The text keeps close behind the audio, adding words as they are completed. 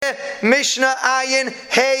Gemara, Mishnah Ayin,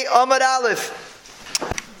 Hey Amad Aleph.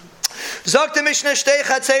 Zok the Mishnah Shtei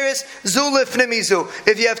Chatzeres Zu Lifnei Mizu.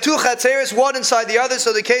 If you have two Chatzeres, one inside the other,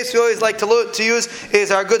 so the case we always like to use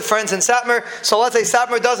is our good friends in Satmar. So let's say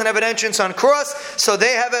Satmar doesn't have an entrance on cross, so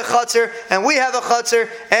they have a Chatzer and we have a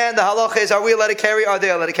Chatzer, and the halacha is, are we allowed to carry? Are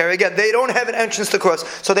they allowed to carry? Again, they don't have an entrance to cross,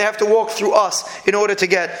 so they have to walk through us in order to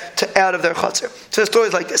get out of their Chatzer. So the story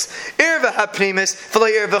is like this: Erva Hapnimis V'lo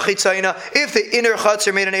Erva Chitzayna. If the inner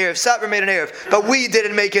Chatzer made an Erev, Satmar made an Erev, but we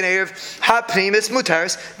didn't make an Erev, Hapnimis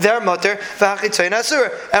Mutaris, they're mutter.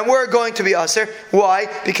 And we're going to be Aser. Why?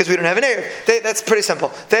 Because we don't have an Erev. That's pretty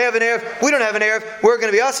simple. They have an Erev, we don't have an Erev, we're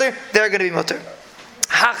going to be Aser, they're going to be Mutter.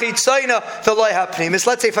 Let's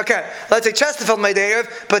say Fakir. Let's say Chesterfield made the Erev,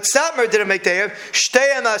 but Satmar didn't make the Erev.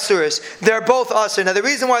 Shteyem Asuris. They're both Aser. Now the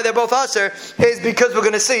reason why they're both Aser is because we're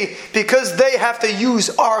going to see, because they have to use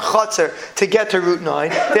our Chatzar to get to Route 9.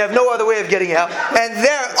 They have no other way of getting out. And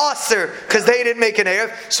they're Aser because they didn't make an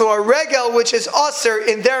Erev. So a Regel, which is Aser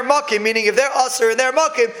in their Makim, meaning if they're Aser in their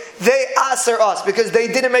Makim, they Aser us because they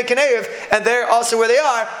didn't make an Erev, and they're Aser where they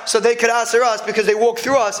are, so they could Aser us because they walk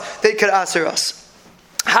through us, they could Aser us.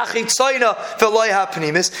 Let's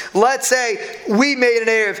say we made an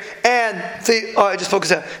Erev and I just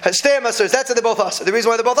focus on that's how they're both Aser. The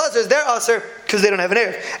reason why they're both Aser is they're Aser because they don't have an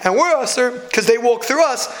Erev, and we're Aser because they walk through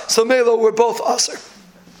us, so Melo, we're both Aser.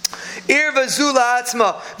 Let's say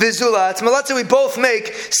we both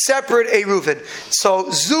make separate Eruvin. So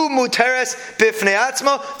Zu Muteres Bifnei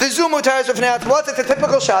Atzma, the Zu Muteres Bifnei Atzma. Let's say the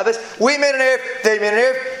typical Shabbos, we made an Erev, they made an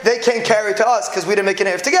Erev, they can't carry to us because we didn't make an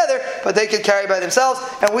Erev together, but they could carry by themselves,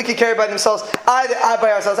 and we could carry by themselves, by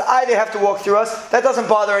ourselves. They have to walk through us. That doesn't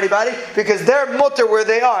bother anybody because they're mutter where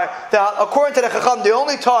they are. According to the Chacham, the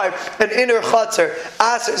only time an inner Chatzar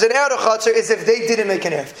asers an outer Chatzar is if they didn't make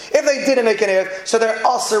an Erev. If they didn't make an Erev, so they're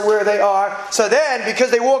aser where they are. So then, because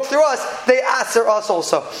they walk through us, they aser us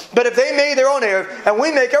also. But if they made their own Erev and we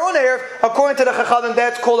make our own Erev, according to the Chachamim,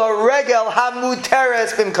 that's called a regel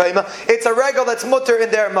hamuteres b'mkayma. It's a regel that's mutter in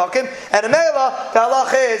their makim, and a mela, the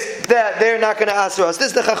halach is that they're not going to aser us. This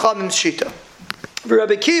is the Chachamim's shita.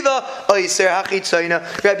 Rabbi Akiva,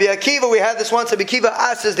 Rabbi Akiva, we had this once. Rabbi Akiva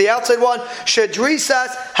asks the outside one,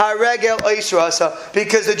 Shadrisas haregel oisrasa,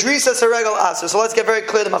 because the drisas haregel asa. So let's get very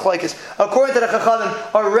clear the machlekes. According to the Chachamim,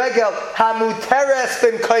 a regel hamuteres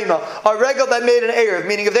b'mkayma, a regel that made an erev,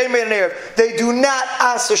 meaning if they made an erev, they do not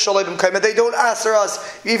aser shalei b'mkayma. They don't aser us,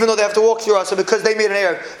 even though they have to walk through us. So because they made an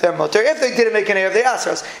erev, they're muter. If they didn't make an erev, they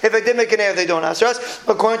aser us. If they did make an erev, they don't aser us.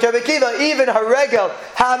 According to Rabbi Akiva, even haregel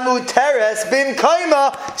hamuteres b'mkayma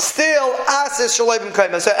still aser shalei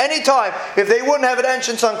b'mkayma. So anytime, if they wouldn't have an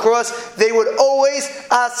entrance on cross, they would always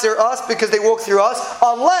aser us because they walk through us,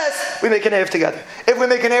 unless we make an erev together. If we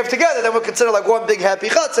make an erev together, then we're considered like one big happy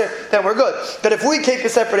chatzar, then we're good. But if we keep a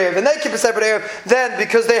separate erev and they keep a separate erev, then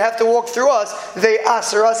because they have to walk through us, they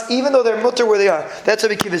aser us, even though they're mutter where they are. That's how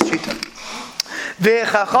we keep his shita. And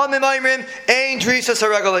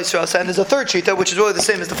there's a third shita, which is really the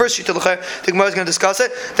same as the first shita. The Gemara is going to discuss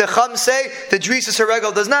it. The Chum say the drisas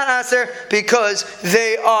haregel does not aser because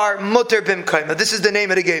they are muter b'mkayma. This is the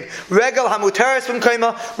name of the game. Regel hamuteres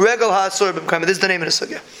b'mkayma, regel ha'asur b'mkayma. This is the name of the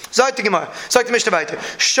sugya. Zayt the Gemara. Zayt the Mishnah Baiter.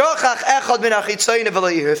 Shochach echad min achitzayne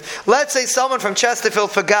v'lo erev. Let's say someone from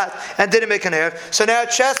Chesterfield forgot and didn't make an erev. So now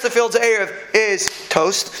Chesterfield's erev is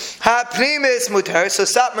toast. Ha'pnimis muter. So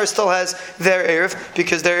Satmar still has their erev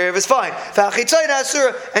because their erev is fine. V'achitzayne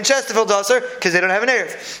asura and Chesterfield aser because they don't have an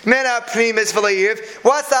erev. Men ha'pnimis v'lo erev.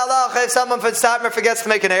 What's the halacha if someone from Satmar forgets to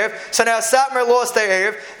make an erev? So now Satmar lost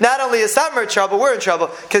their erev. Not only is Satmar in trouble, we're in trouble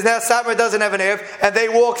because now Satmar doesn't have an erev and they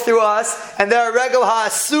walk through us and they're regel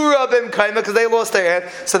ha'asura because they lost their erev,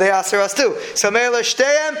 so they aser us too. So meila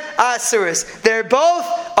shteyem asuris. They're both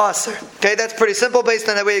aser. Okay, that's pretty simple based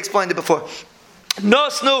on the way we explained it before.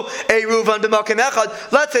 Nosnu Eruvin b'makom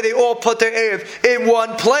echad. Let's say they all put their erev in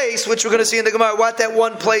one place, which we're going to see in the Gemara what that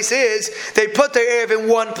one place is. They put their erev in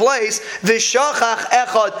one place. V'shachach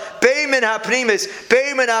echad beimin hapnimis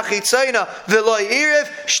beimin achitzayna v'loy erev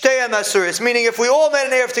shteyem asuris. Meaning, if we all made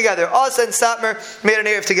an erev together, us and Satmar made an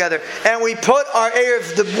erev together, and we put our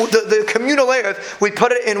erev, the communal erev, we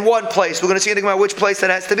put it in one place. We're going to see in the Gemara which place that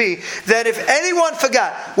has to be. Then, if anyone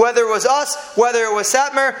forgot, whether it was us, whether it was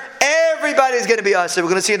Satmar, everybody's going to be us. So we're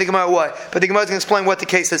going to see in the Gemara why. But the Gemara is going to explain what the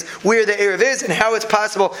case is, where the erev is, and how it's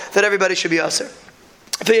possible that everybody should be us.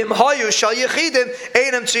 If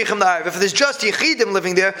there's just Yechidim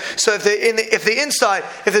living there, so if the inside,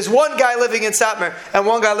 if there's one guy living in Satmar and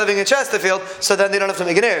one guy living in Chesterfield, so then they don't have to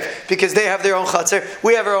make an Erev, because they have their own Chatzar,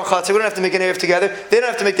 we have our own Chatzar, we don't have to make an Erev together, they don't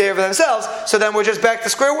have to make the Erev themselves, so then we're just back to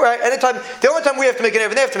square one. Right? The only time we have to make an Erev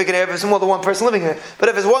and they have to make an Erev is more than one person living there. But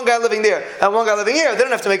if there's one guy living there and one guy living here, they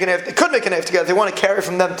don't have to make an Erev. They could make an Erev together. If they want to carry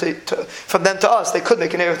from them to us, they could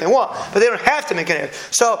make an Erev if they want, but they don't have to make an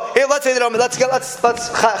Erev. So here, let's say they don't. Let's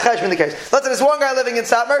cheshbon the case. Let's say there's one guy living in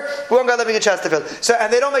Satmar, one guy living in Chesterfield. So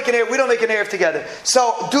and they don't make an Erev. We don't make an Erev together.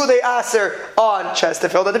 So do they aser on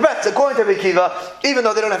Chesterfield? It depends. According to Rabbi Akiva, even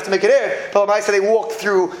though they don't have to make an Erev, but I say they walk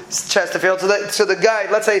through Chesterfield. So the guy,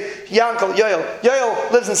 let's say Yankel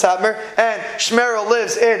Yoel lives in Satmar and Shmerel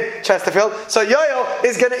lives in Chesterfield. So Yoel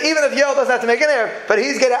is going to, even if Yoel doesn't have to make an Erev, but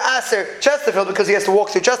he's going to aser Chesterfield because he has to walk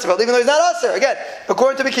through Chesterfield, even though he's not aser. Again,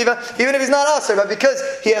 according to Rabbi Akiva, even if he's not aser, but because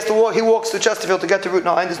he has to walk, he walks through Chesterfield to get to Route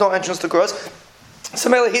 9. There's no entrance to cross. So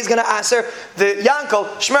maybe he's going to answer the Yankel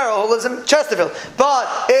Shmerel who lives in Chesterfield. But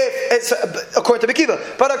if it's according to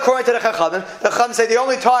Bekiva, but according to the Chachamim say the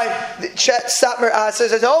only time Satmar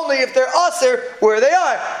answers is only if they're aser where they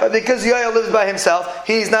are. But because Yoel lives by himself,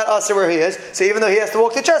 he's not aser where he is. So even though he has to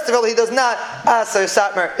walk to Chesterfield, he does not aser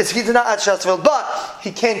Satmar. He does not aser Chesterfield, but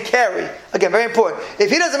he can carry. Again, very important. If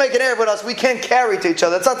he doesn't make an Erev with us, we can't carry to each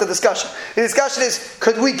other. That's not the discussion. The discussion is,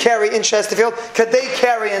 could we carry in Chesterfield? Could they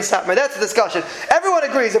carry in Satmar? That's the discussion. Everyone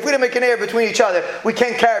agrees if we don't make an Erev between each other, we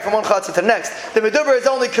can't carry from one chatzar to the next. The meduber is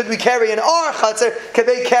only could we carry in our chatzar, could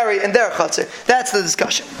they carry in their chatzar? That's the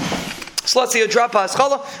discussion. So let's see a drop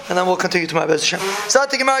haskala, and then we'll continue to my Bez Hashem.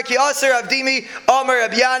 Sat Gemara ki aser Avdimi Omer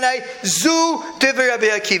Rabbi Yanai Zu Divrei Rabbi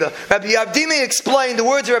Akiva. Rabbi Avdimi explained the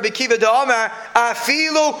words of Rabbi Akiva de Omer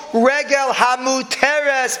Afilu Regel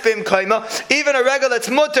Hamuteres Bimkaima. Even a regel that's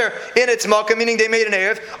mutter in its makkah, meaning they made an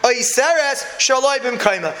erev. Oiseres Shaloi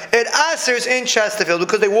Bimkaima. It asers in Chesterfield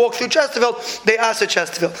because they walk through Chesterfield. They aser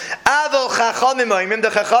Chesterfield. Aval Chachamim Oimim. The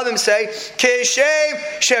Chachamim say Keshem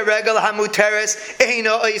Sheregel Hamuteres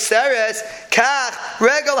Eino Oiseres. Kach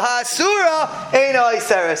regel hasura eino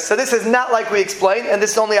iseres. So this is not like we explained, and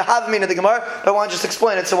this is only a havmin of the Gemara. But I want to just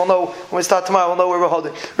explain it, so we'll know when we start tomorrow. We'll know where we're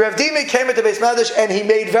holding. Rav Dimi came into Beis Medrash, and he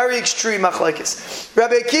made very extreme machlekes.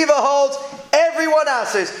 Rabbi Akiva holds everyone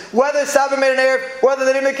asers, whether Sabbath made an erev, whether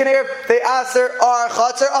they didn't make an erev, they aser our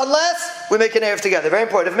chatzar unless we make an erev together. Very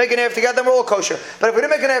important. If we make an erev together, then we're all kosher. But if we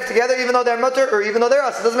didn't make an erev together, even though they're mutter or even though they're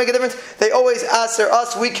us, it doesn't make a difference. They always aser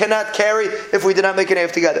us. We cannot carry if we did not make an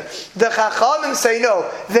erev together. The Chachamim say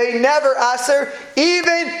no. They never aser,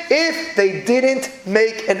 even if they didn't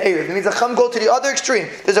make an erev. It means the Chacham go to the other extreme.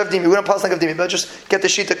 There's Rav Dimi. We don't pass like Rav Dimi, but just get the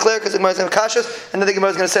shita clear because the Gemara is going to kashas, and then the Gemara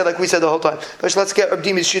is going to say like we said the whole time. But let's get Rav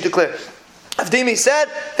Dimi's shita clear. Avdimi said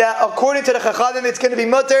that according to the Chachamim, it's going to be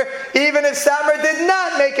mutter even if Samar did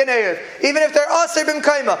not make an erev, even if they're aser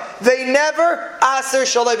b'mkaima. They never aser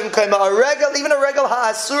shalai b'mkaima. Even a regal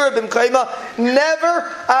ha'asura b'mkaima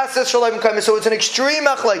never aser shalai b'mkaima. So it's an extreme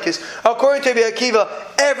machlekes. According to Rabbi Akiva,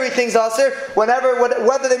 everything's aser. Whether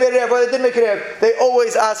they made an erev, whether they didn't make an erev, they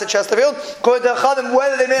always aser Chesterfield. According to the Chachamim,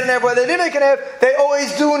 whether they made an erev, whether they didn't make an erev, they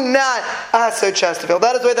always do not aser Chesterfield.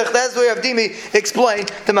 That is why Avdimi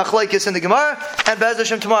explained the machlekes in the Gemara. And Bez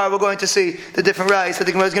Hashem tomorrow we're going to see the different rayos that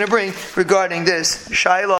the Gemara is going to bring regarding this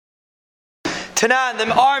Shaila. Tanan,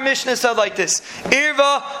 our Mishnah said like this: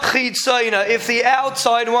 Irva Chidsaina. If the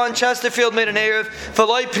outside one, Chesterfield made an erev,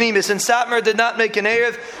 V'loi Pnimis, and Satmar did not make an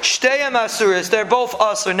erev, Shteyam Asuris. They're both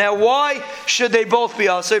Asur. Now, why should they both be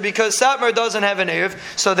Asur? Because Satmar doesn't have an erev,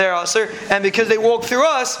 so they're Asur, and because they walk through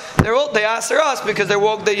us, they Asur us because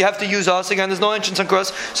they have to use us. Again, there's no entrance on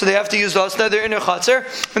cross, so they have to use us. Now they're in their Chatzar.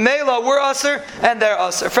 Meila, we're Asur, and they're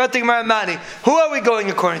Asur. Freting Maramani. Who are we going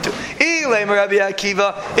according to? Ilay Rabbi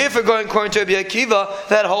Akiva. If we're going according to Rabbi Akiva,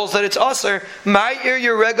 that holds that it's aser. Ma'ir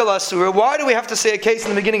your regal asura. Why do we have to say a case in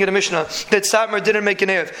the beginning of the Mishnah that Satmar didn't make an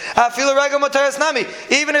erev? Afilu regal motaras nami.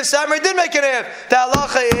 Even if Satmar did make an erev, the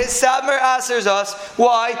halacha is Satmar asers us.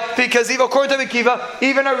 Why? Because even according to Akiva,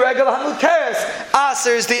 even a regal hamuteres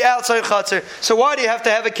asers the outside chatzar. So why do you have to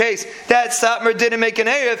have a case that Satmar didn't make an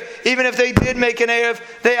erev? Even if they did make an erev,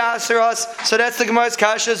 they aser us. So that's the Gemara's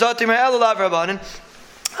kasha. Zatim elulav rabbanan.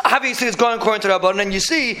 Obviously, it's going according to Rabbanan, and you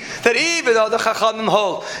see that even though the Chachamim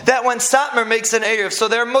hold that when Satmar makes an erev, so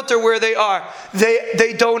they're mutter where they are,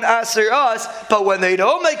 they don't aser us, but when they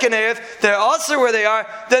don't make an erev, they're aser where they are,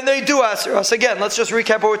 then they do aser us. Again, let's just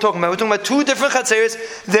recap what we're talking about. We're talking about two different chatzeres.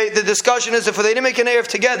 The discussion is if they didn't make an erev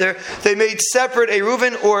together, they made separate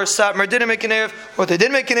Eruvin, or Satmar didn't make an erev, or they did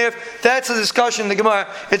make an erev. That's the discussion in the Gemara.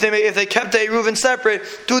 If they kept the Eruvin separate,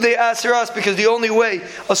 do they aser us? Because the only way,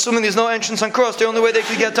 assuming there's no entrance on cross, the only way they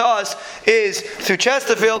could get to us is through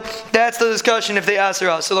Chesterfield. That's the discussion if they aser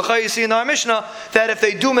us. So you see in our Mishnah that if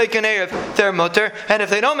they do make an erev, they're mutter, and if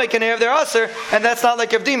they don't make an erev, they're aser, and that's not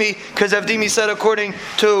like Avdimi, because Avdimi said according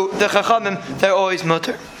to the Chachamim, they're always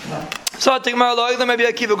mutter. So many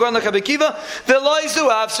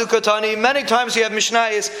times you have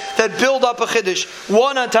Mishnayos that build up a chiddush,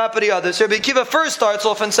 one on top of the other. So Rabbi Akiva first starts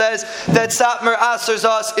off and says that Satmar asers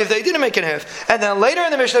us if they didn't make an erev, and then later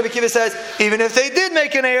in the Mishnah Rabbi Akiva says even if they did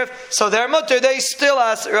make an erev, so they're mutter, they still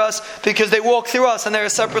aser us because they walk through us and they're a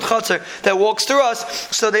separate chutzner that walks through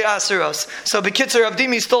us, so they aser us. So B'kitzer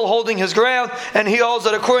Avdimi is still holding his ground, and he holds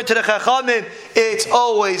that according to the Chachamim it's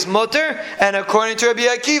always mutter, and according to Rabbi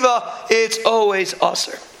Akiva it's always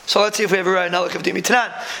aser. So let's see if we have a right now. Look at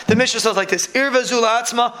Tanan. The Mishnah says like this: Irva zula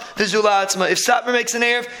atzma, v'zula atzma. If Satmar makes an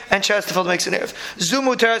erev and Chesterfield makes an erev,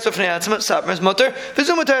 zumu teres ofnei atzma. Satmar is mutter,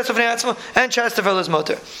 v'zumu teres ofnei atzma, and Chesterfield is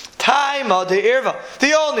mutter. Taima de irva.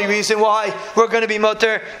 The only reason why we're going to be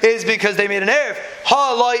mutter is because they made an erev.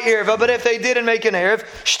 Ha loy irva. But if they didn't make an erev,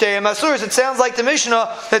 shtei masuros. It sounds like the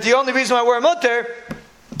Mishnah that the only reason why we're mutter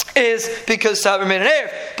is because Satmar made an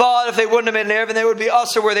erev. But if they wouldn't have made an erev and they would be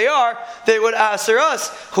aser where they are, they would aser us.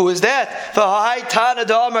 Who is that? V'hai tana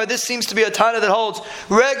d'amar. This seems to be a tana that holds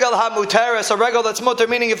regal hamuteres, a regal that's mutter,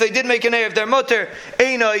 meaning if they did make an erev, they're mutter.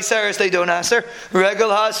 Eina iseres, they don't aser. Regal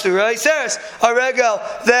hasura iseres, a regal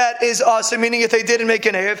that is aser, meaning if they didn't make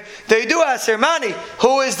an erev, they do aser. Mani.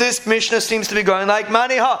 Who is this Mishnah seems to be going like?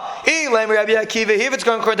 Mani ha. Ilem Rabbi Akiva. Here it's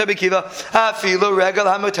going according to Rabbi Akiva. Afilu regal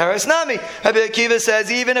hamuteres nami. Rabbi Akiva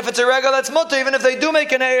says even if it's a regal that's mutter, even if they do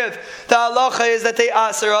make an erev, the halacha is that they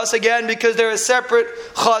aser us again because they're a separate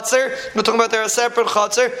chatzar. We're talking about they're a separate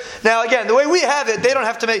chatzar. Now again, the way we have it, we don't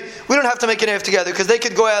have to make an erev together because they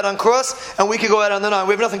could go out on cross and we could go out on the nine.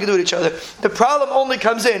 We have nothing to do with each other. The problem only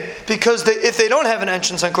comes in because if they don't have an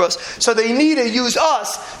entrance on cross, so they need to use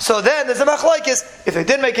us. So then there's a machlokes. If they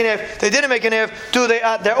did make an erev, they didn't make an erev. Do they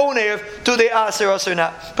add their own erev? Do they aser us or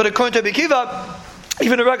not? But according to Rabbi Akiva,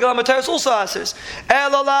 even a regular materis also asers.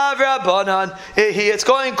 Elalav Rabbanan. It's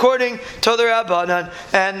going according to the Rabbanan.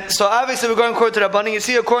 And so obviously we're going according to the Rabbanan. You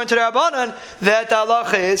see according to the Rabbanan that the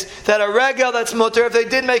halacha is that a regal that's mutter, if they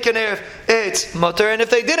did make an erev, it's mutter. And if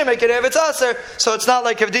they didn't make an erev, it's aser. So it's not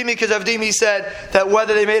like Avdimi, because Avdimi said that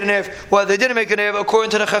whether they made an erev, whether they didn't make an erev, according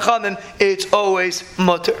to the Chachamim, it's always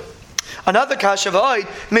mutter. Another kasha v'oid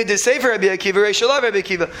made the sefer Rabbi Akiva reishalav Rabbi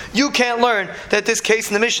Akiva. You can't learn that this case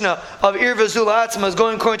in the Mishnah of irva zula atzma is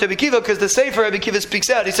going according to Rabbi Akiva because the sefer Rabbi Akiva speaks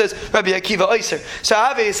out. He says Rabbi Akiva oiser. So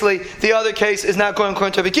obviously the other case is not going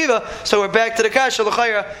according to Rabbi Akiva. So we're back to the kasha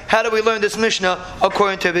l'chayra. How do we learn this Mishnah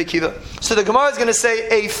according to Rabbi Akiva? So the Gemara is going to say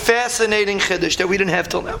a fascinating chiddush that we didn't have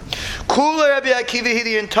till now. Kula Rabbi Akiva.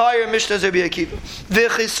 The entire Mishnah is Rabbi Akiva.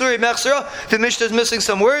 V'chisuri mechsera. The Mishnah is missing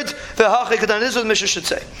some words. V'hachi katan. This is what the Mishnah should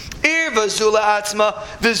say. V'zula atzma,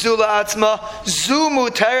 v'zula atzma, zu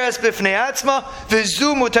muteres b'fnei atzma,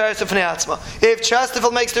 v'zu muteres b'fnei atzma. If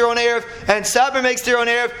Chesterfield makes their own erev and Satmar makes their own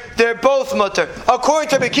erev, they're both mutter. According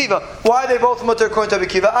to Rabbi Akiva, why are they both mutter according to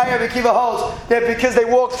Rabbi Akiva? Rabbi Akiva holds that because they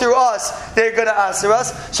walk through us, they're going to aser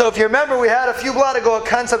us. So if you remember, we had a few blot ago a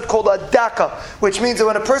concept called a daka, which means that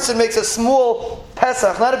when a person makes a small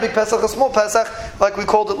Pesach, not a big Pesach, a small Pesach, like we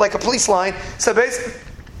called it, like a police line, so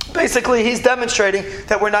basically, he's demonstrating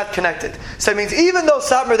that we're not connected. So it means even though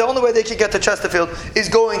Satmar, the only way they could get to Chesterfield is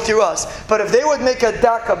going through us. But if they would make a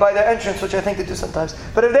daka by their entrance, which I think they do sometimes,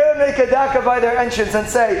 but if they would make a daka by their entrance and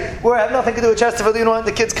say, we have nothing to do with Chesterfield, you don't want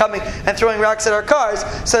the kids coming and throwing rocks at our cars,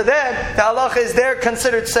 so then the halacha is they're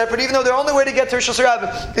considered separate. Even though their only way to get to Rishos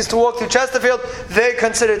Rabbim is to walk through Chesterfield, they're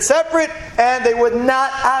considered separate, and they would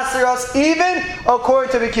not aser us even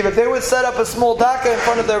according to Rabbi Akiva. If they would set up a small daka in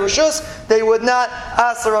front of their Rishus, they would not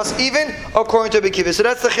aser us even according to Rabbi Akiva. So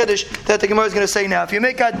that's the chiddush that the Gemara is going to say now. If you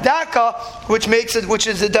make a daka, which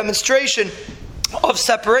is a demonstration of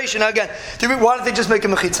separation. Now again, why don't they just make a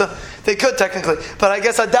mechitza? They could technically, but I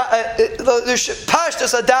guess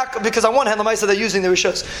pashtus a daka, because on one hand the ma'aser they're using the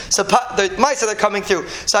rishus, so the ma'aser they're coming through.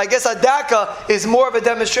 So I guess a daka is more of a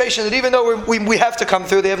demonstration that even though we have to come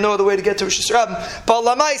through, they have no other way to get to Rishos Rabbim. But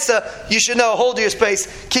la ma'aser, you should know, hold your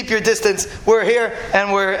space, keep your distance. We're here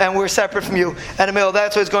and we're separate from you. And in the middle,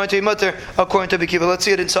 that's what it's going to be mutter according to Rabbi Akiva. Let's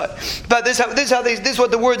see it inside. But this is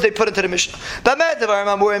what the words they put into the Mishnah.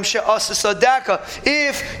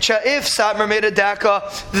 If Satmar made a daka,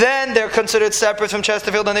 then they're considered separate from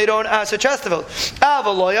Chesterfield and they don't answer Chesterfield.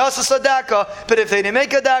 But if they didn't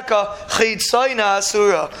make a daka,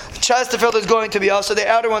 Chesterfield is going to be usher. The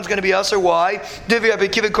outer one's going to be usher. Why? According to Rabbi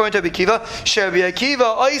Akiva,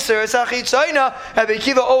 Rabbi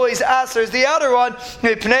Akiva always answers the outer one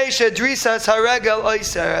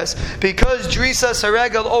because Drisas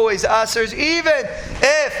Haregel always answers, even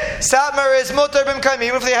if Satmar is mutar b'mkayim,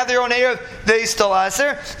 even if they have their own erev, they still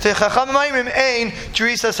answer. The Chacham Maimim ein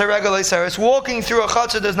Drisas Haregel Eiseres. Walking through a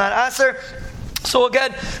chatzah does not answer. So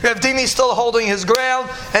again, Rav Dimi is still holding his ground,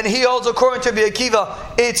 and he holds, according to Rabbi Akiva,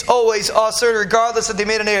 it's always asur, regardless if they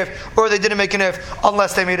made an erev or they didn't make an erev,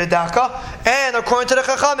 unless they made a daka. And according to the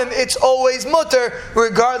Chachamim, it's always mutter,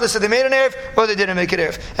 regardless if they made an erev or they didn't make an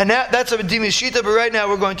erev. And that's Rav Dimi's shita. But right now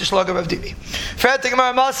we're going to slug Rav Dimi.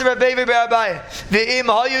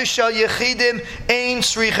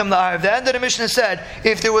 The end of the Mishnah said,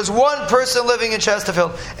 if there was one person living in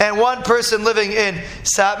Chesterfield and one person living in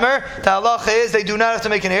Satmar, the halacha is they do not have to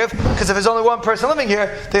make an erev, because if there's only one person living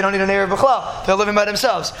here, they don't need an erev b'chlal. They're living by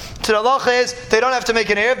themselves. So the halacha is they don't have to make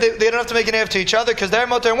an erev. They don't have to make an erev to each other because they're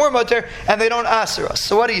mutter and we're mutter, and they don't answer us.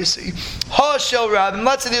 So what do you see? Hashel Rabim.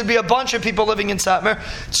 Let's say there would be a bunch of people living in Satmar.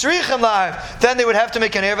 Tzrichem la'arev. Then they would have to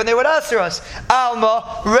make an erev and they would answer us.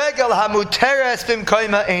 Alma regal hamuteres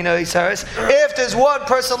b'mkoyma eino isaris. If there's one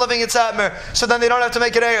person living in Satmar, so then they don't have to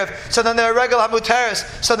make an erev. So then they're regal hamuteres.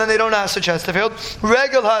 So then they don't answer Chesterfield.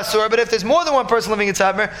 Regal hasur. But if there's more than one person living in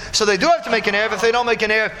Satmar, so they do have to make an erev. If they don't make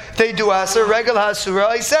an erev, they do answer. Regal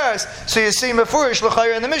hasura isaris. So you see mefurish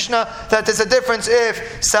l'chayr in the Mishnah that there's a difference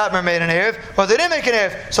if Satmar made an erev or they didn't make an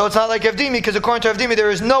erev. So it's not like Avdimi, because according to Avdimi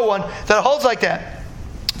there is no one that holds like that.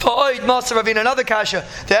 Another kasha.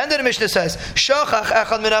 The end of the Mishnah says,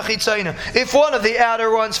 if one of the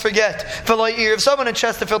outer ones forget, if someone in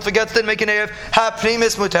Chesterfield forgets, didn't make an erev,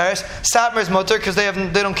 ha'pnimis mutaris, Satmar's mutar, because they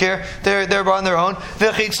don't care, they're on their own.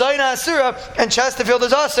 And Chesterfield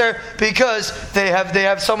is aser because they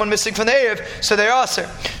have someone missing from the erev, so they're aser.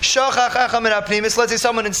 Let's say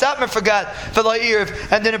someone in Satmar forgot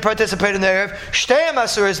and didn't participate in the erev. Shteim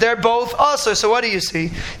asuras, they're both aser. So what do you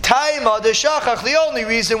see? Taima de shachach. The only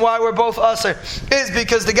reason why we're both aser is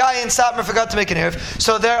because the guy in Satmar forgot to make an erev,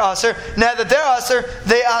 so they're aser. Now that they're aser,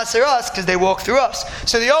 they aser us because they walk through us.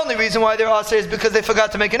 So the only reason why they're aser is because they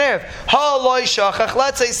forgot to make an erev. Ha'loi shachach.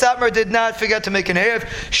 Let's say Satmar did not forget to make an erev.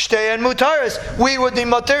 Shtei and mutaris. We would be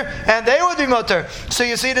mutter and they would be mutter. So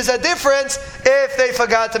you see, there's a difference if they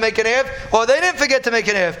forgot to make an erev or they didn't forget to make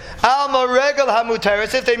an erev. Alma regal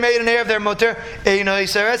hamutaris. If they made an erev, they're mutter. Eino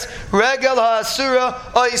iseres. Regal ha'asura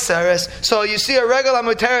oiseres. So you see, a regal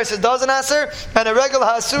hamutaris doesn't answer, and a regal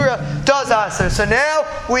hasura does answer. So now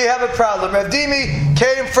we have a problem. Rav Dimi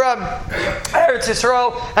came from Eretz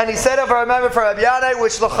Yisrael, and he said over a member for Rabbi Yanai,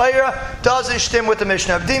 which l'chayra doesn't shtim with the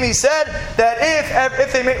Mishnah. Rav Dimi said that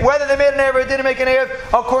if they whether they made an erev or didn't make an erev,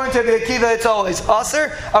 according to Rabbi Akiva, it's always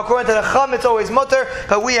aser. According to the Chum, it's always mutter.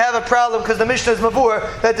 But we have a problem because the Mishnah is mavur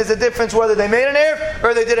that there's a difference whether they made an erev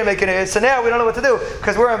or they didn't make an erev. So now we don't know what to do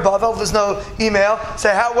because we're in Bavel. There's no email.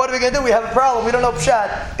 So what are we going to do? We have a problem. We don't know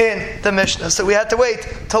pshat in the Mishnah. So we had to wait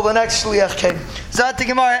till the next shliach came. Zati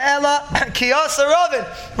Gemara Ella Kiyasa Ravin.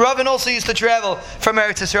 Ravin also used to travel from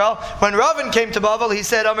Eretz Yisrael. When Ravin came to Bavel, he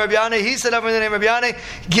said, Amar Biane, he said over the name of Biane,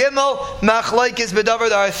 Gimel Machlaikis Bedavar.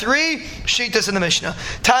 There are three shitas in the Mishnah.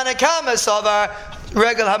 Tanakama Savar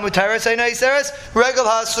Regal hamutaris einaiseres, regal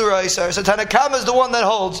hasura iseres. So Tanakama is the one that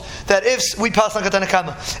holds that if we pass like a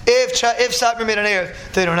Tanakama, if Satmar made an erev,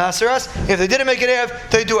 they don't answer us. If they didn't make an erev,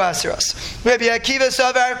 they do answer us. Rabbi Akiva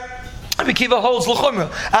Savar. Rabbi Akiva holds l'chumra.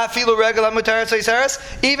 Afilu regal hamutaris eiseres.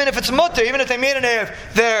 Even if it's mutter, even if they made an erev,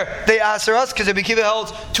 they answer us because Rabbi Akiva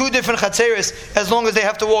holds two different chatzeres. As long as they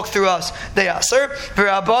have to walk through us, they answer.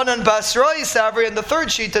 V'Rabbanan Basroi Savri, and the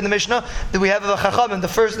third sheet in the Mishnah that we have of a Chachamim,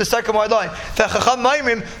 the second wide line. The Chacham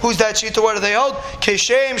Maimrim, who's that sheet? What do they hold?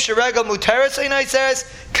 Keshem sheregal mutaris einaiseres,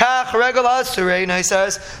 kach regal asur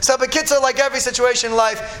einaiseres. So b'kitzur, like every situation in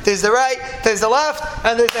life, there's the right, there's the left,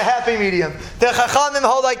 and there's the happy medium. The Chachamim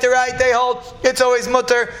hold like the right. They hold it's always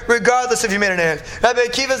mutter regardless if you made an erev. Rabbi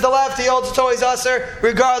Akiva is the left. He holds it's always aser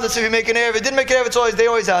regardless if you make an erev. If it didn't make an erev, they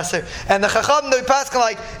always aser. And the Chacham that we pass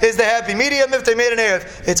like is the happy medium. If they made an erev,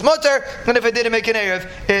 it's mutter, and if it didn't make an erev,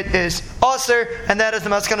 it is aser. And that is the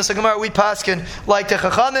maskana Gemara. We paskin like the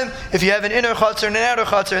Chachamim. If you have an inner chatzar and an outer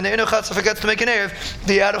chatzar, and the inner chatzar forgets to make an erev,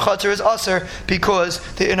 the outer chatzar is aser because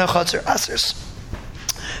the inner chatzar asers.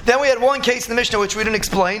 Then we had one case in the Mishnah which we didn't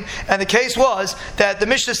explain, and the case was that the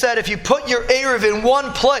Mishnah said if you put your Eruv in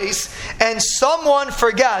one place and someone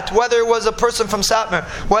forgot, whether it was a person from Satmar,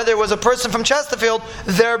 whether it was a person from Chesterfield,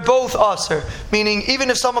 they're both aser. Meaning, even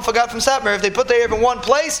if someone forgot from Satmar, if they put the Eruv in one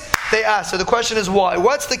place, they aser. The question is why?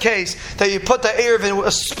 What's the case that you put the Eruv in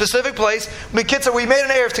a specific place? Mikitza, we made an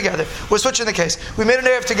Eruv together. We're switching the case. We made an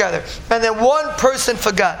Eruv together. And then one person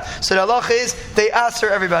forgot. So the halacha is, they aser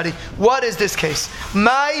everybody. What is this case?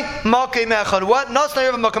 Mai makim echad. What? Nasna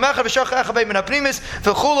Eruv makim echad v'shach echad be'min aprimis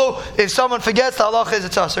v'chulu. If someone forgets, the halacha is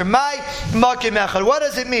it's aser. Mai makim echad. What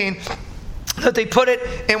does it mean that they put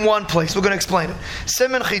it in one place? We're going to explain it.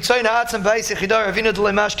 Simen chitzoyna atzem b'ayis yechidar avinu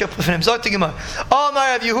d'lei mashke p'fnim. Zot t'gemar. Amar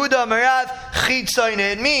Rav Yehuda Marav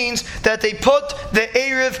chitzoyna. It means that they put the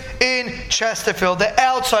Eruv in Chesterfield, the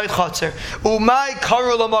outside chatzar. Umay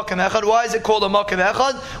karu l'makim echad. Why is it called a makim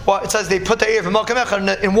echad? Well, it says they put the Eruv in makim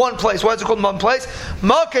echad in one place. Why is it called one place?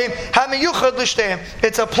 Makim hamiyuchad l'shteim.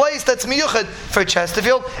 It's a place that's miyuchad for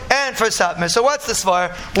Chesterfield and for Satmar. So what's the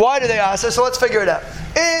svar? Why do they ask us? So let's figure it out.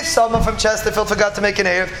 If someone from Chesterfield forgot to make an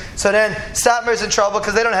Eruv, so then Satmar's in trouble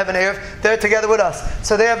because they don't have an Eruv. They're together with us.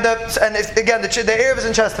 So they have the Eruv is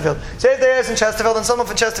in Chesterfield. So if the Eruv is in Chesterfield and someone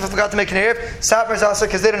from Chesterfield forgot to make an Eruv, Satmar's also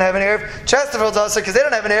because they don't have an Eruv. Chesterfield's also because they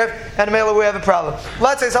don't have an Eruv, and Mela, we have a problem.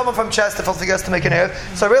 Let's say someone from Chesterfield forgets to make an Eruv.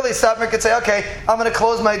 So really Satmar could say, okay, I'm going to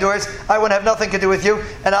close my doors. I won't have nothing to do with you,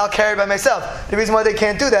 and I'll carry by myself. The reason why they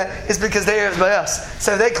can't do that is because the Eruv is by us.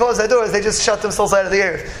 So if they close their doors, they just shut themselves out of the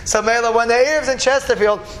Eruv. So Mela, when the Eruv's in Chesterfield,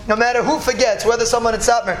 no matter who forgets, whether someone at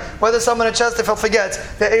Satmar, whether someone at Chesterfield forgets,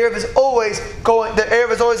 the Eruv is always going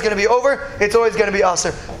to be over, it's always going to be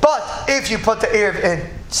aser. But if you put the Eruv in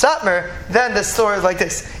Satmar, then the story is like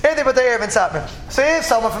this. If they put the Eruv in Satmar, so if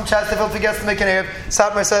someone from Chesterfield forgets to make an Eruv,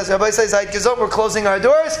 Satmar says, Rabbi says, we're closing our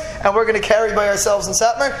doors, and we're going to carry by ourselves in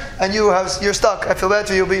Satmar, and you're stuck. I feel bad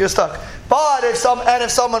for you, but you're stuck. But so then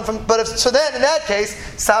in that case,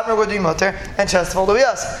 Satmar would be mutter and Chesterfield would be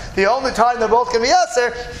us. The only time they're both going to be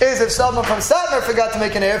aser is if someone from Satmar forgot to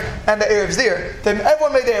make an Eruv and the Eruv's there. Then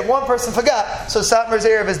everyone made the Eruv. One person forgot, so Satmar's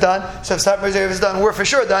Eruv is done. So if Satmar's Eruv is done, we're for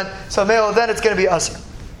sure done. So then it's going to be aser.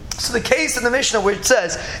 So the case in the Mishnah which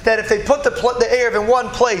says that if they put the Eruv in one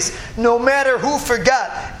place, no matter who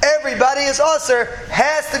forgot, everybody is aser,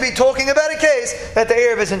 has to be talking about a case that the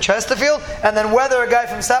Eruv is in Chesterfield, and then whether a guy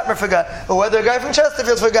from Satmar forgot or whether a guy from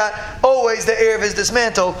Chesterfield forgot, always the Eruv is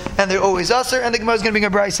dismantled and they're always aser. And the Gemara is going to bring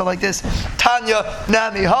a brisa like this. Tanya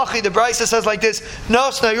nami hachi. The brisa says like this: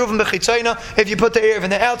 Nosna Eruvin b'chitzoyna. If you put the Eruv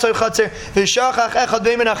in the outside chatzar, v'shachach echad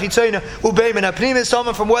beimin hachitzoyna ubeimin hapnimis.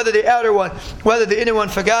 Someone from whether the outer one, whether the inner one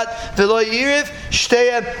forgot. V'lo yiriv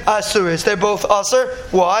shteyem asuris. They're both aser.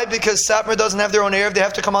 Why? Because Satmar doesn't have their own Eruv. They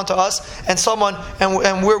have to come onto us, and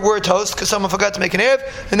we're toast because someone forgot to make an Eruv,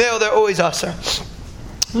 and they're always aser.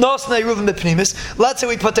 Let's say we put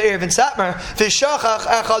the Eruv in Satmar.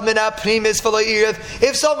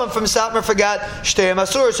 If someone from Satmar forgot,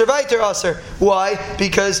 why?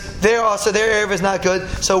 Because their aser, their Eruv is not good,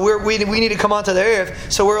 so we need to come onto their Eruv,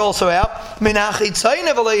 so we're also out.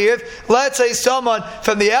 Let's say someone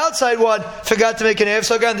from the outside one forgot to make an Eruv.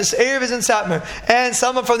 So again, this Eruv is in Satmar, and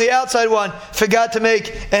someone from the outside one forgot to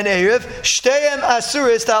make an Eruv. Shteim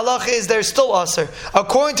asuris, the halacha is they're still aser.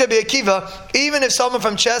 According to Rabbi Akiva, even if someone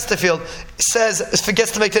from Chesterfield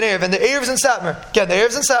forgets to make the Eruv, and the Eruv's in Satmar. Again, the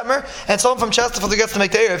Eruv's in Satmar, and someone from Chesterfield forgets to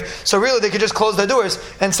make the Eruv. So really, they could just close their doors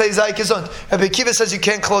and say Zayik Yizund. Rabbi Akiva says you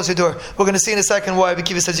can't close your door. We're going to see in a second why Rabbi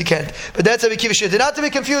Akiva says you can't. But that's Rabbi Akiva's shita. Not to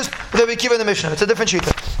be confused with Rabbi Akiva in the Mishnah. It's a different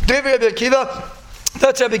shita. Rabbi Akiva.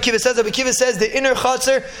 That's what Rabbi Akiva says. Rabbi Akiva says the inner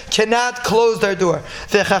chatzar cannot close their door.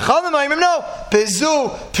 The Chachamim no.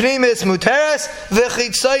 Bezu primis muteres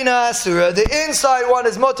v'chitzoyna asura. The inside one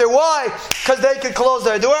is muter. Why? Because they can close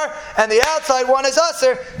their door, and the outside one is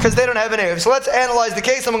asur because they don't have an Eruv. So let's analyze the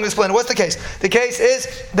case. I'm going to explain. What's the case? The case is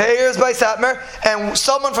the Eruv is by Satmar, and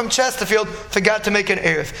someone from Chesterfield forgot to make an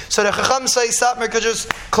Eruv. So the Chacham say Satmar could just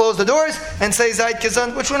close the doors and say Zayd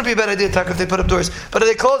Kizun, which wouldn't be a bad idea, Tuck, if they put up doors. But if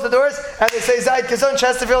they close the doors and they say Zayd Kizun,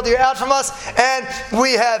 Chesterfield, you're out from us, and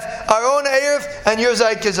we have our own Eruv, and you're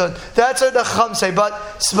Zayd Kizun. That's what the Chacham say. But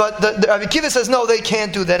the Rabbi Akiva says no, they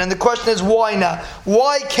can't do that. And the question is why not?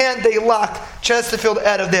 Why can't they lock Chesterfield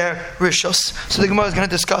out of their rishos? So the Gemara is going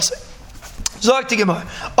to discuss it. Zog to Gemara.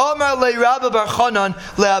 Omar le Rabba bar Chanan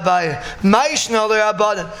le Abaye. Maishna le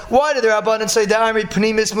Rabbanan. Why did the Rabbanan say the Amri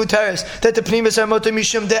Pnimis Muteres? That the Pnimis are Moter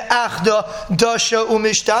Mishum de Achda Dasha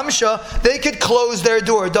Umishtamsha. They could close their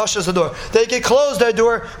door. Dasha is the door. They could close their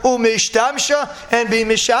door Umishtamsha and be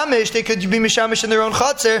Mishamish. They could be Mishamish in their own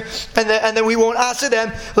Chatzir, and then we won't answer them.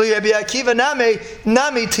 Rabbi Akiva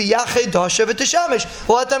Nami Tiyache Dasha v'Tishamish.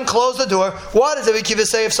 We'll let them close the door. Why does Rabbi Akiva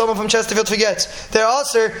say if someone from Chesterfield forgets? They're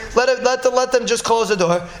also let them just close the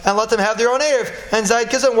door and let them have their own Erev. And Zayd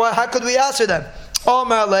Kizan, how could we answer them?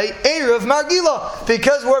 Omar le Erev Margila,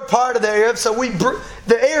 because we're part of the Erev, so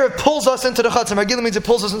the Erev pulls us into the Chatzar. Margila means it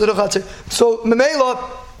pulls us into the Chatzar. So Memela,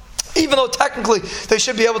 even though technically they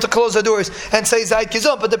should be able to close their doors and say Zayd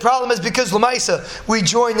Kizon, but the problem is because Lamaisa, we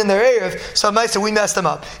joined in their Erev, so Lamaisa, we messed them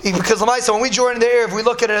up. Because Lamaisa, when we join in their Erev, we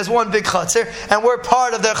look at it as one big Chatzir, and we're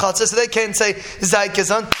part of their Chatzir, so they can't say Zayd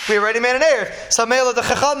Kizon, we already made an Erev. So Mela,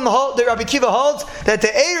 the Rabbi Kiva holds that the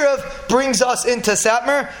Erev brings us into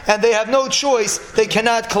Satmar, and they have no choice, they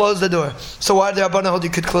cannot close the door. So why did the Rabbanan hold you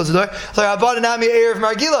could close the door? The Rabbanan Ami Erev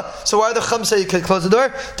Margila, so why did the Chum say you could close the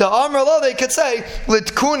door? The Amr Lo, they could say,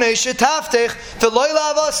 Litkune I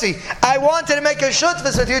wanted to make a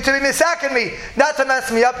shutfus with you to be misaking me, not to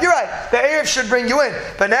mess me up. You're right. The Erev should bring you in,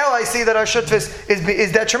 but now I see that our shutfus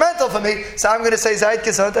is detrimental for me, so I'm going to say Zayd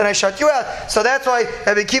Kisot and I shut you out. So that's why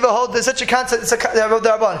Rabbi Kiva holds there's such a concept.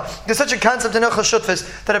 There's such a concept in Ilchos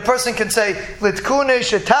shutfus that a person can say Litkune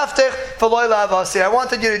shetaftech v'loy la'avasi. I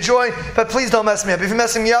wanted you to join, but please don't mess me up. If you're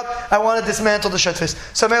messing me up, I want to dismantle the shutfus.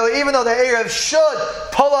 So even though the Erev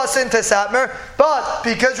should pull us into Satmar, but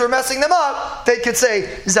because we're messing them up, they could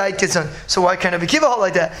say Zayd Kitzon. So why can't Rabbi Kiva hold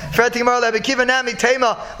like that?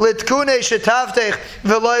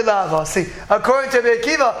 According to Rabbi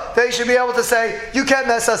Kiva, they should be able to say, you can't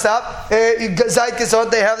mess us up. Zayd Kitzon,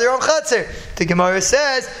 they have their own chatzir. The Gemara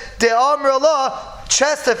says, the Amr Allah,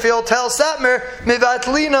 Chesterfield tells Satmar,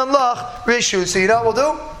 Mivatlina Lach Rishu. So you know what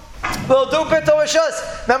we'll do? We'll do Bittul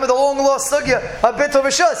Rishus. Remember the long lost sugya of Bittul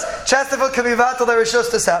Rishus. Chesterfield can be vatal their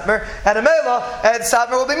Rishus to Satmar, and Amela and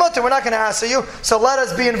Satmar will be mutter. We're not going to answer you, so let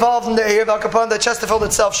us be involved in the Erev Al Kapon. The Chesterfield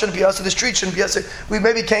itself shouldn't be us, or the street shouldn't be us. We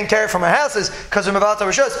maybe can't carry from our houses because we're Mevatel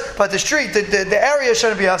Rishus, but the street, the area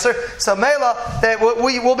shouldn't be us. So Amela,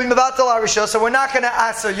 we will be Mevatel our Rishus, so we're not going to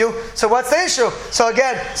answer you. So what's the issue?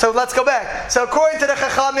 So let's go back. So according to the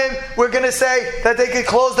Chachamim, we're going to say that they can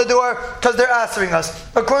close the door because they're answering us.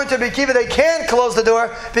 According to Rabbi Kiva, they can't close the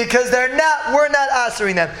door because we're not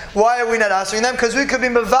answering them. Why are we not answering them? Because we could be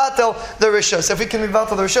mevatel the rishus. If we can be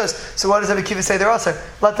mevatel the rishus, so what does Rabbi Kiva say they're also?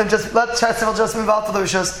 Let Chesterfield just be mevatel the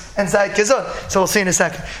rishus and Zayd Kizon. So we'll see in a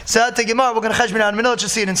second. So at the Gemara, we're going to cheshbon out in a minute. Let's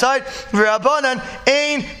just see it inside. V'Rabbanan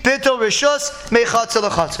ein bittul rishus mechatzer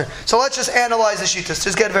lechatzer. So let's just analyze the shittas.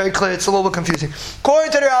 Just get very clear. It's a little bit confusing.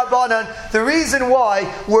 According to the Rabbanan, the reason why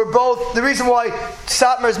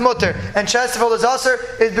Satmar is mutter and Chesterfield is aser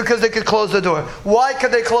is because they could close the door. Why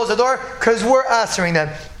could they close the door? Because we're answering them.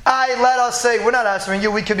 Let us say, we're not answering you,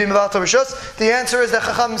 we could be mevatel rishus. The answer is that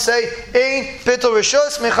Chacham say, ein bittul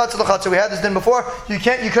rishus mechatzer l'chatzer. We had this done before. You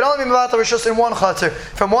could only be mevatel rishus in one chatzer.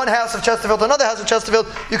 From one house of Chesterfield to another house of Chesterfield,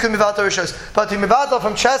 you can be mevatel rishus. But to be mevatel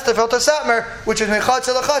from Chesterfield to Satmar, which is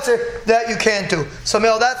mechatzer l'chatzer, that you can't do. So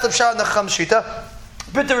that's the pshat in the Chacham shita.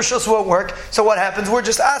 Bittul Rishus won't work, so what happens? We're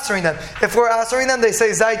just answering them. If we're answering them, they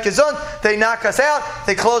say Zayd Kizon, they knock us out,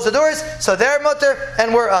 they close the doors, so they're mutter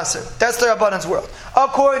and we're aser. That's the Rabbanan's world.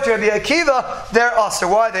 According to Rabbi Akiva, they're aser.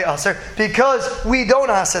 Why are they aser? Because we don't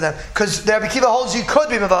aser them. Because Rabbi Akiva holds you could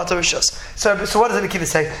be mevatel rishus. So what does Rabbi Akiva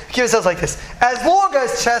say? Rabbi Akiva says like this: as long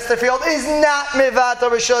as Chesterfield is not mevatel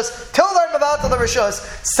rishus, till they're mevatel the rishus,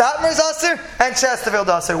 Satmar's aser and Chesterfield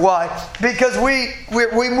aser. Why? Because we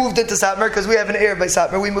moved into Satmar because we have an Erev by Satmar.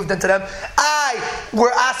 We moved into them.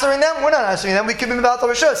 We're asering them. We're not asering them. We could be mevatel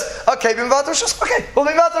rishus. Okay, be mevatel rishus. Okay, we'll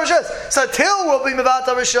be mevatel rishus. So till we'll be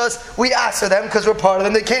mevatel rishus, we aser them because we're part of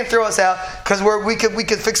them. They can't throw us out because we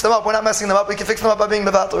could fix them up. We're not messing them up. We can fix them up by being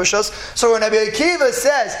mevatel rishus. So when Rabbi Akiva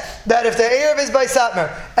says that if the Erev is by Satmar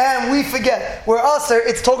and we forget we're aser,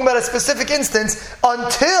 it's talking about a specific instance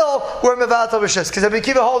until we're mevatel rishus. Because Rabbi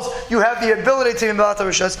Akiva holds you have the ability to be mevatel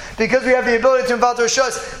rishus because we have the ability to be mevatel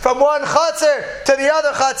rishus from one chatzar to the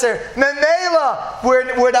other chatzar. Memela,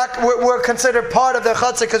 we're considered part of the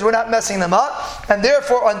chatzar because we're not messing them up, and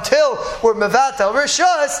therefore until we're mevatel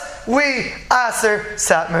rishus, we aser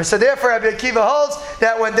Satmar. So therefore Rabbi Akiva holds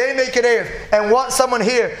that when they make an Erev and someone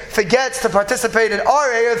here forgets to participate in our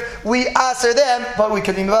Erev, we aser them, but we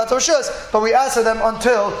can be mevatel rishus, but we aser them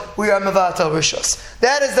until we are mevatel rishus.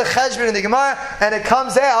 That is the cheshbon in the Gemara, and it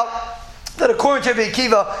comes out that according to Rabbi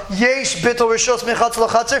Akiva, yesh bittul rishus mechatzer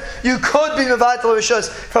lachatzer, you could be mevatel rishus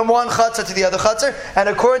from one chatzar to the other chatzar, and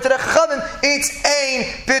according to the Chachamim, it's ein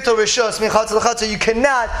bittul rishus mechatzer lachatzer. You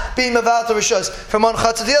cannot be mevatel rishus from one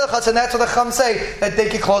chatzar to the other chatzar, and that's what the Chacham say that they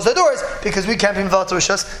can close their doors because we can't be mevatel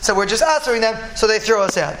rishus, so we're just answering them, so they throw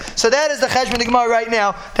us out. So that is the cheshbon the Gemara right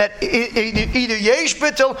now, that either yesh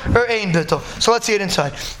bittul or ein bittul. So let's see it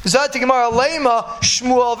inside. Zat the Gemara lema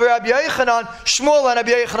Shmuel v'Rabbi Yochanan, Shmuel and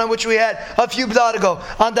Rabbi Yochanan, which we had a few blot ago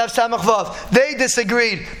on Daf Samach Vav. They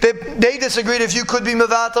disagreed. They disagreed if you could be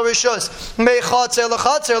mevatel rishus mechatzer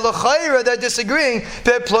lachatzer lachayra. They're disagreeing.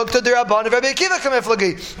 They plucked the Rabbanan of Rabbi Akiva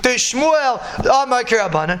kameflagi. The Shmuel Amar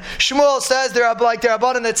Rabbanan. Shmuel says they're like the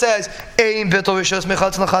Rabbanan that says ein bittul rishus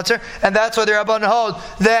mechatzer lachatzer, and that's why the Rabbanan hold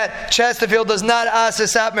that Chesterfield does not ask the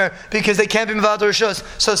Satmar because they can't be mevatel rishus,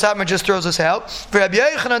 so Satmar just throws us out. For Rabbi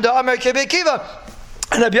Yochanan the Amar Rabbi Akiva.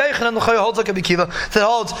 And Rabbi Yochanan holds like Rabbi Akiva that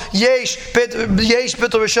holds yesh bittul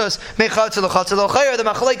rishus mechatzer lachatzer l'chayr. The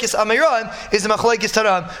machlekes amiram is the machlekes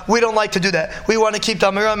taram. We don't like to do that. We want to keep the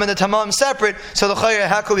amiram and the tamam separate. So l'chayr,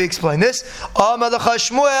 how can we explain this?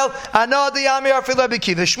 Shmuel anadi amir for Rabbi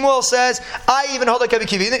Akiva. Shmuel says, I even hold like Rabbi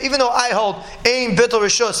Akiva. Even though I hold ein bittul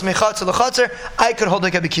rishus mechatzer lachatzer, I could hold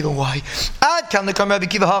like Rabbi Akiva. Why? Ad kam lekam Rabbi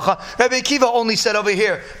Akiva hacha. Rabbi Akiva only said over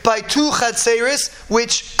here by two chatzeris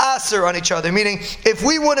which aser on each other, meaning if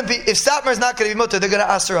Satmar is not going to be mutter, they're going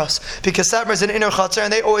to aser us because Satmar is an inner chatzar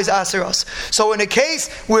and they always aser us. So in a case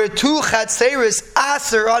where two chatzeris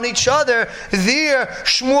aser on each other, there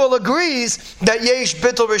Shmuel agrees that yesh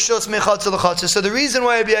bittul rishus mechatzer lachatzer. So the reason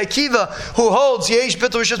why Rabbi Akiva, who holds yesh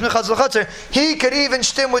bittul rishus mechatzer lachatzer, he could even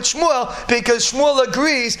shtim with Shmuel because Shmuel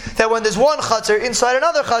agrees that when there's one chatzar inside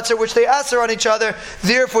another chatzar, which they aser on each other,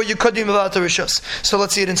 therefore you could be mevatel rishus. So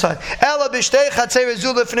let's see it inside. Ela b'shtei chatzeris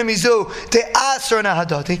zu lefnim mizu, they aser on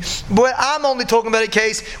but I'm only talking about a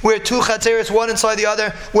case where two chatzeris, one inside the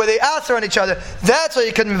other, where they aser on each other. That's why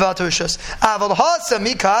you couldn't be mevatel rishus.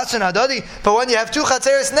 But when you have two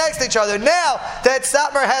chatzeris next to each other, now that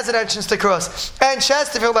Satmar has an entrance to cross and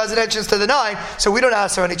Chesterfield has an entrance to the 9, so we don't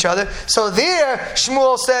aser on each other. So there,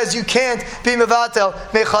 Shmuel says you can't be mevatel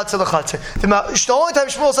mechatzer lachatzer. The only time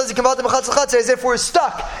Shmuel says you can mevatel mechatzer lachatzer is if we're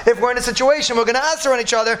stuck, if we're in a situation we're going to aser on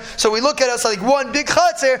each other. So we look at us like one big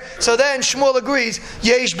chatzer. So then Shmuel agrees.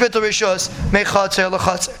 Yesh bittul rishus mechatzer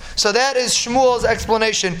lachatzer. So that is Shmuel's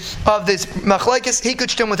explanation of this machlekes. He could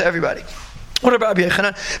shtim with everybody. What about Rabbi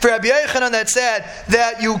Yochanan? For Rabbi Yochanan that said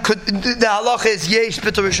that you could, the halach is yesh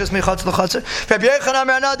bittul rishus mechatzer lachatzer. For Rabbi Yochanan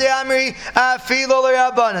Ranadi Amri afilo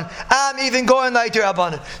l'Rabbanan. I'm even going like the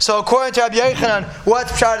Rabbanan. So according to Rabbi Yochanan,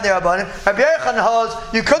 what's pshat in the Rabbanan? Rabbi Yochanan holds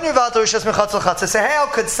you couldn't be mevatel rishus mechatzer lachatzer. So how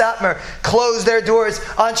could Satmar close their doors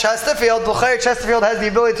on Chesterfield? Chesterfield has the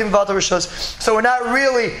ability to mevatel rishus. So we're not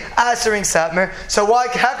really answering Satmar. So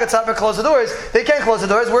how could Satmar close the doors? They can't close the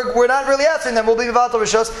doors. We're not really answering them. We'll be mevatel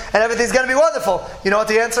rishus, and everything's going to be wonderful. You know what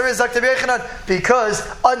the answer is, Dr. Yochanan? Because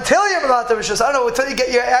until you're mevatel rishus, I don't know, until you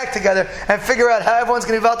get your act together and figure out how everyone's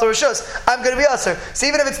going to be mevatel rishus, I'm going to be aser. So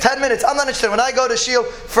even if it's 10 minutes, I'm not interested. When I go to Shul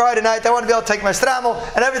Friday night, I want to be able to take my stramel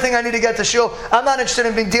and everything I need to get to Shul. I'm not interested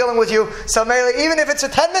in dealing with you. So even if it's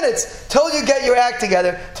for 10 minutes, till you get your act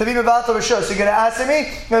together to be mevatel rishus, you're going to ask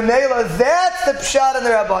me, that's the pshat in the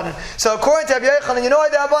Rabbanan. So according to Rabbi Yochanan, you know why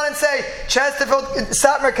the Rabbanan say Chesterfield,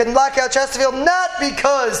 Satmar can block out Chesterfield? Not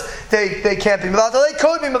because they can't be mevatel, they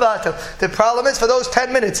could be mevatel. The problem is for those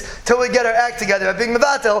 10 minutes till we get our act together at being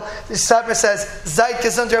mevatel, Satmar says Zayt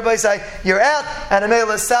Gesund Rabbi say you're out, and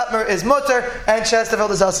Amela Satmar is mutter, and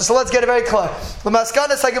Chesterfield is also. So let's get it very clear. Let's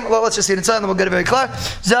just see it inside, and then we'll get it very clear.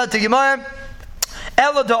 Zayt Gemara.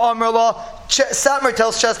 Ela da Amrullah. Satmar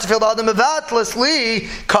tells Chesterfield, "Adam mevatlis li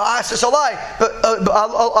ka'asis alai." But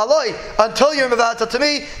aloi, until you're mevatel to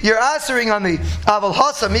me, you're answering on me. Aval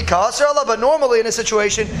hasa mi ka'aser Allah. But normally in a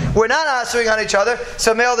situation we're not answering on each other,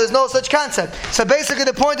 so male, there's no such concept. So basically,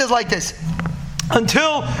 the point is like this.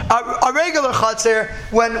 Until a regular chatzer,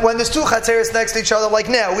 when there's two chatzeris next to each other, like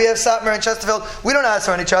now, we have Satmar and Chesterfield, we don't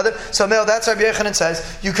answer on each other. So now that's what Rabbi Yochanan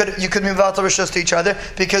says. You could be mevatel rishus to each other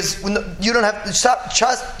because you don't have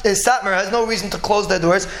Satmar has no reason to close their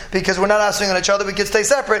doors because we're not answering on each other. We can stay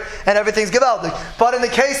separate and everything's gewaldig. But in the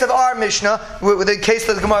case of our Mishnah, with the case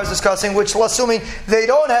that the Gemara is discussing, which assuming they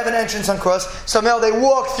don't have an entrance on cross, so now they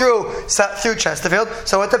walk through Chesterfield.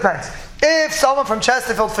 So it depends. If someone from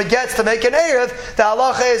Chesterfield forgets to make an Erev, the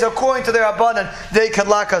halacha is, according to their Rabbanan, they could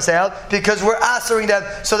lock us out because we're answering them.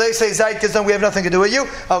 So they say, Zayt, we have nothing to do with you.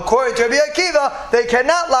 According to Rabbi Akiva, they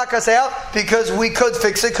cannot lock us out because we could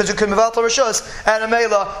fix it, because you could mevatel rishus. And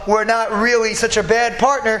Amela, we're not really such a bad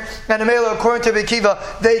partner. And Amela, according to Rabbi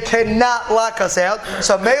Akiva, they cannot lock us out.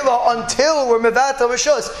 So Amela, until we're mevatel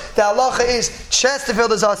rishus, the halacha is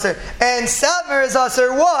Chesterfield is aser and Satmar is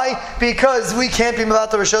aser. Why? Because we can't be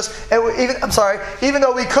mevatel rishus. Even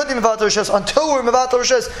though we could be mevatel rishus, until we're mevatel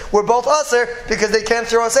rishus, we're both aser because they can't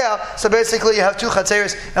throw us out. So basically, you have two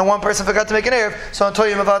chatzeres and one person forgot to make an erev. So until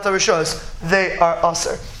you're mevatel rishus, they are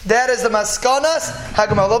aser. That is the maskanas.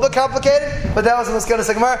 Hagamar, a little bit complicated, but that was the maskanas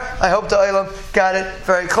Hagamar. I hope the Olam got it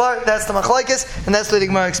very clear. That's the machlokes, and that's what the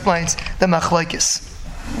Gemara explains the machlokes.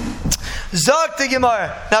 Zok the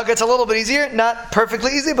Gemara. Now it gets a little bit easier, not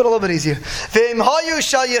perfectly easy, but a little bit easier. So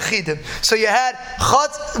you had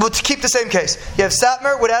chatz, well, to keep the same case. You have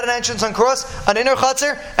Satmar without an entrance on cross, an inner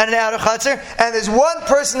chatzar and an outer chatzar, and there's one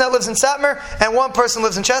person that lives in Satmar and one person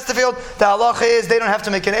lives in Chesterfield. The halacha is they don't have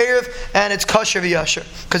to make an erev, and it's kosher v'yasher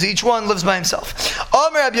because each one lives by himself.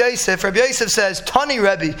 Amar Rabbi Yosef says, Tani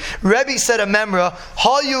Rebbe said a memra,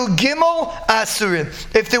 Hayu Gimel Asurim.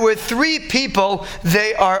 If there were three people,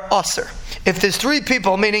 they are aser. If there's three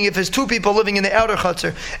people, meaning if there's two people living in the outer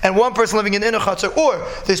chutzner and one person living in the inner chutzner, or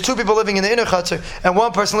there's two people living in the inner chutzner and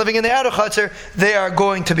one person living in the outer chutzner, they are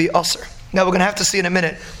going to be aser. Now we're going to have to see in a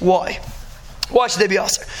minute why. Why should they be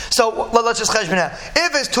aser? So let's just cheshbon out.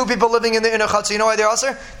 If it's two people living in the inner chatzar, you know why they're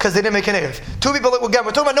aser? Because they didn't make an erev. Two people, again,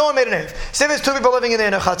 we're talking about no one made an erev. So if it's two people living in the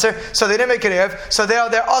inner chatzar, so they didn't make an erev, so they're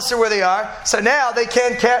aser where they are. So now they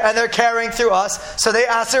can't care, and they're carrying through us, so they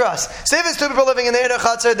aser us. So if it's two people living in the inner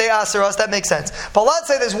chatzar, they aser us. That makes sense. But let's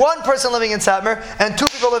say there's one person living in Satmar and two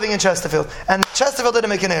people living in Chesterfield, and Chesterfield didn't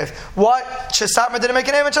make an erev. Why? Satmar didn't make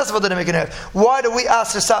an erev, and Chesterfield didn't make an erev. Why do we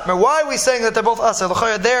aser Satmar? Why are we saying that they're both aser?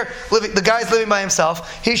 The guy's living by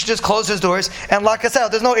himself. He should just close his doors and lock us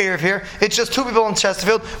out. There's no erev here. It's just two people in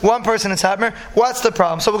Chesterfield, one person in Satmar. What's the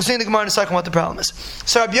problem? So we'll see in the Gemara in a second what the problem is.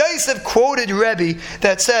 So Rabbi Yosef quoted Rebbe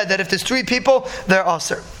that said that if there's three people, they're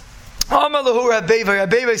aser.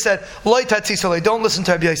 Rabbi said, don't listen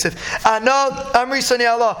to Rabbi Yosef. I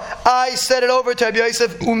said it over to Rabbi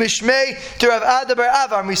Yosef, umishmei to Rav Ada bar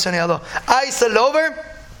Ava Amri Sani Allah. I said it over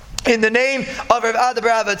in the name of Rav Ada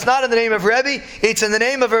bar Ava. It's not in the name of Rebbe, it's in the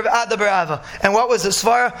name of Rav Ada bar Ava. And what was the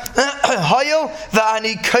svara? Hayil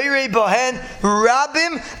va'ani kairei bohen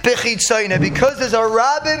rabim b'chitzayna. Because there's a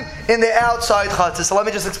rabim in the outside chatzah. So let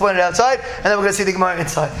me just explain it outside, and then we're going to see the Gemara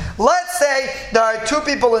inside. Let's say there are two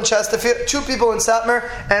people in Chesterfield, two people in Satmar,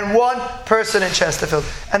 and one person in Chesterfield.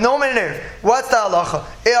 And no man in there. What's the halacha?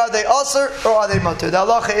 Are they aser or are they mutter? The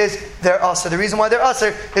halacha is they're aser. The reason why they're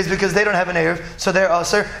aser is because they don't have an erev, so they're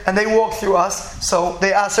aser. And they walk through us, so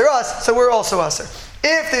they aser us, so we're also aser.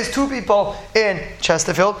 If there's two people in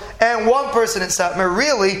Chesterfield and one person in Satmar,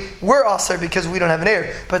 really, we're aser because we don't have an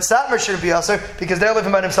erev. But Satmar shouldn't be aser because they're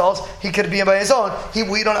living by themselves. He could be by his own.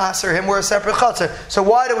 We don't aser him. We're a separate chatzar. So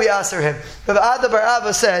why do we aser him? Rav Ada bar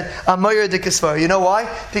Ava said, "Amayir dikisvar." You know why?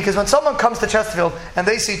 Because when someone comes to Chesterfield and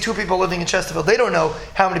they see two people living in Chesterfield, they don't know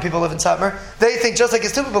how many people live in Satmar. They think just like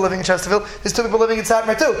there's two people living in Chesterfield, there's two people living in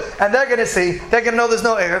Satmar too. And they're going to know there's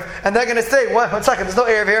no erev, and they're going to say, "One second, there's no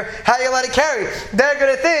erev here. How are you allowed to carry?" They're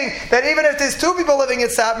going to think that even if there's two people living in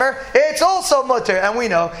Satmar, it's also mutter. And we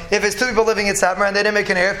know if it's two people living in Satmar and they didn't make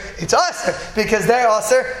an erev, it's aser because they're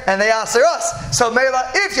aser and they aser us. So Mela,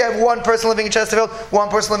 if you have one person living in Chesterfield, one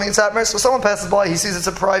person living in Satmar, so someone passes by, he sees it's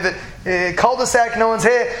a private cul-de-sac, no one's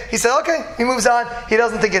here, he said, okay, he moves on, he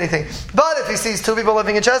doesn't think anything. But if he sees two people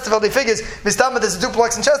living in Chesterfield, he figures, Mistama, there's a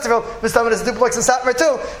duplex in Chesterfield, Mistama, there's a duplex in Satmar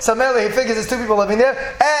too. So Mela, he figures there's two people living there,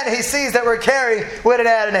 and he sees that we're carrying with an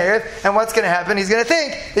ad and erev, and what's going to happen? He's going to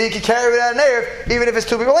think that you can carry without an erev, even if it's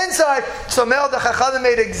two people inside. So Mel the Chachamim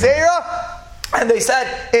made a gzeira, and they said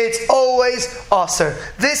it's always aser.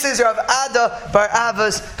 This is Rav Ada bar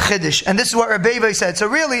Ava's chiddush, and this is what Rebbe said. So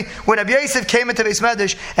really, when Rabbi Yosef came into Beis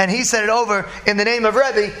Medrash and he said it over in the name of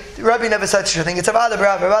Rebbe never said such a thing. It's Rav Ada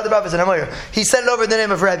bar Ava. Rav Ada bar Ava is an Amoyer. He said it over in the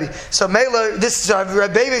name of Rebbe. So Mela, this is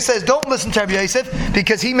Rebbe says, don't listen to Rabbi Yosef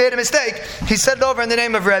because he made a mistake. He said it over in the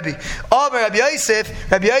name of Rebbe. Rabbi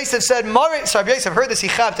Yosef said, Mari. So Rabbi Yosef heard this. He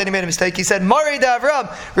chapped and he made a mistake. He said, Mari da Avram,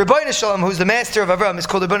 Rebbeinu Shalom, who's the master of Avram, is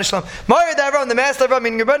called Rebbeinu Shalom. Mari da Avram, the master of Avram,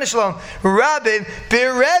 meaning Rebbeinu Shalom, Rabbin,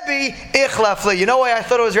 Berebbe, Ichlafli. You know why I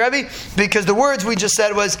thought it was Rebbe? Because the words we just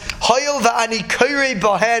said was, Hoyel va'ani koirei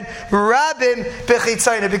bahen rabim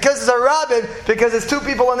b'chitzayna. Because there's a rabim, because there's two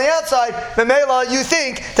people on the outside, Memela, you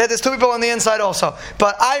think that there's two people on the inside also.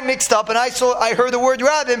 But I mixed up, and I heard the word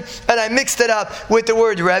rabim, and I mixed it up with the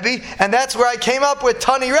word Rebbe, and that's where I came up with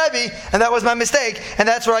Tani Rebbe, and that was my mistake, and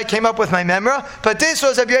that's where I came up with my memra. But this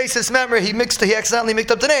was Rabbi Yosef's memra. He accidentally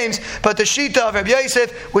mixed up the names. But the shita of Rabbi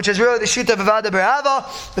Yosef, which is really the shita of Avada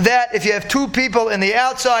Berava, that if you have two people in the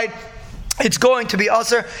outside, it's going to be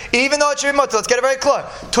usher, even though it should be mutter. Let's get it very clear.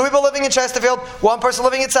 Two people living in Chesterfield, one person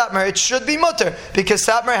living in Satmar. It should be mutter, because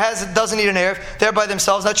Satmar doesn't need an Erev. They're by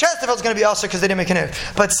themselves. Now Chesterfield's going to be usher because they didn't make an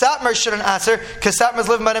Erev. But Satmar shouldn't answer because Satmar's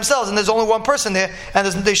living by themselves, and there's only one person there, and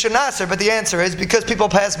they shouldn't answer. But the answer is because people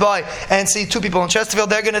pass by and see two people in Chesterfield,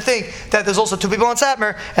 they're going to think that there's also two people in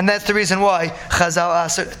Satmar, and that's the reason why Chazal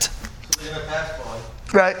answered it.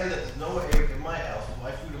 Right. There's no Erev in my house.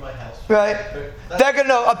 My food in my house. Right. They're going to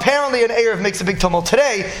know. Apparently, an Erev makes a big tumult.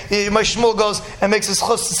 Today, my Shmuel goes and makes a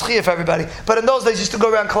schiyah for everybody. But in those days, you used to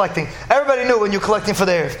go around collecting. Everybody knew when you're collecting for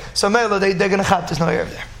the Erev. So, Mela, they're going to have there's no Erev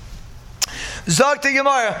there. Zog to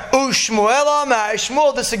Gemara, Shmuel Amar.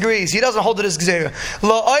 Shmuel disagrees. He doesn't hold it as gzera.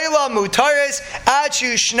 La'oila mutares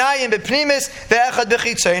achu shnayim bepnimis ve'echad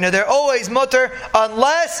bechitzayna. They're always mutter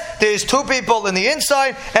unless there's two people in the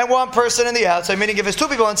inside and one person in the outside. Meaning, if there's two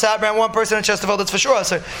people in Satmar and one person in Chesterfield, it's for sure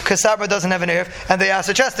answer because Satmar doesn't have an Erev and they ask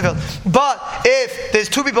for Chesterfield. But if there's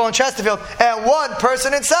two people in Chesterfield and one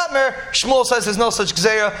person in Satmar, Shmuel says there's no such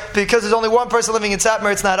gzera because there's only one person living in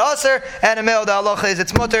Satmar. It's not aser, and a male the halacha is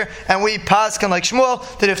it's mutter, and we pass like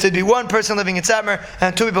Shmuel, that if there'd be one person living in Satmar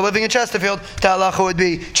and two people living in Chesterfield, the halacha would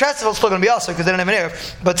be Chesterfield's still going to be also because they don't have an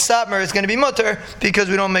Erev, but Satmar is going to be mutter because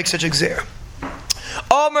we don't make such a gzera.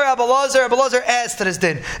 Omer Abelazar asked to this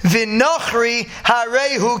din, V'nochri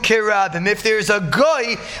harehu kirabim. If there's a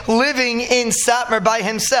guy living in Satmar by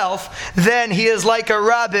himself, then he is like a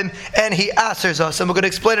rabbim and he answers us. And we're going to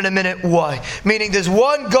explain in a minute why. Meaning there's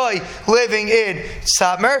one guy living in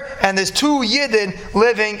Satmar and there's two Yidden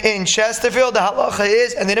living in Chesterfield. The halacha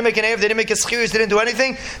is, and they didn't make an Erev, they didn't make a schiyus, they didn't do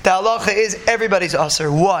anything. The halacha is everybody's aser.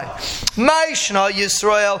 Why? Maishna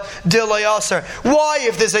Yisrael dilay aser. Why,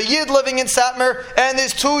 if there's a Yid living in Satmar and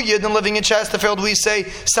there's two Yidden living in Chesterfield, we say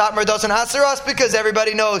Satmar doesn't answer us because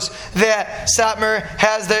everybody knows that Satmar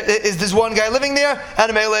is this one guy living there,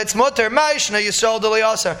 and it's mutter. Ma'ishna Yisrael d'lei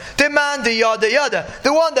aser. Demand the yada yada.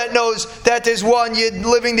 The one that knows that there's one Yid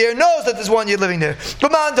living there knows that there's one Yid living there.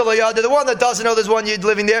 Demand d'lei yada. The one that doesn't know there's one Yid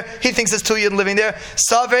living there, he thinks there's two Yid living there.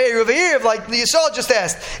 Savei Eruvin, like Yisrael just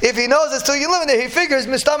asked. If he knows there's two Yid living there, he figures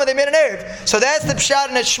Mistama they made an Erev. So that's the pshat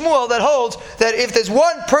in Shmuel that holds that if there's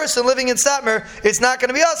one person living in Satmar, it's not going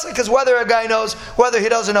to be us, because whether a guy knows, whether he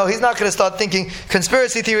doesn't know, he's not going to start thinking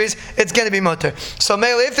conspiracy theories. It's going to be mutter. So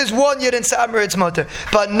mainly, if there's one Yid in Satmar, it's mutter.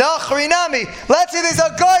 But nachrinami, let's say there's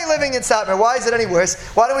a guy living in Satmar. Why is it any worse?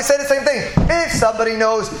 Why don't we say the same thing? If somebody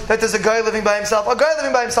knows that there's a guy living by himself, a guy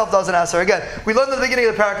living by himself doesn't answer. Again, we learned at the beginning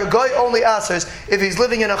of the parak, a guy only answers if he's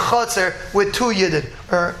living in a chutzner with two Yidden,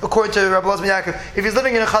 or according to Rabbi Lozman Yaakov, if he's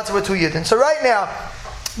living in a chutzner with two Yidden. So right now,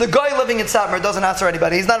 the guy living in Satmar doesn't answer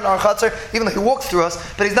anybody. He's not in our chutzner, even though he walks through us,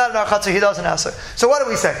 but he's not in our chutzner, he doesn't answer. So what do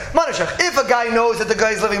we say? Manashach, if a guy knows that the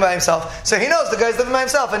guy's living by himself, so he knows the guy's living by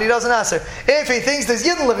himself and he doesn't answer. If he thinks there's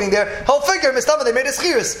Yidden living there, he'll figure, Mistama, they made a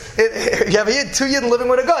schirus. You have two Yidden living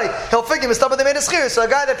with a guy, he'll figure, Mistama, they made a schirus. So a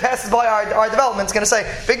guy that passes by our development is going to say,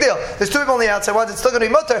 big deal, there's two people on the outside ones, it's still going to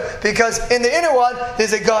be mutter, because in the inner one,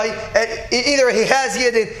 there's a guy, either he has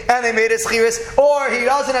Yidden and they made a schirus, or he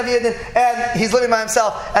doesn't have Yidden and he's living by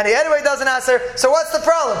himself, and he anyway doesn't answer. So what's the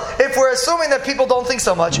problem? If we're assuming that people don't think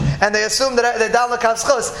so much, and they assume that they're down the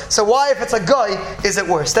kavschus, so why, if it's a guy, is it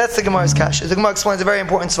worse? That's the Gemara's kasha. The Gemara explains a very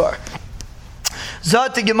important svar.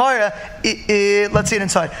 Zot the Gemara, let's see it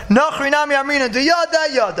inside. Nachrinami amrina de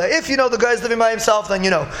yada yada. If you know the guy's living by himself, then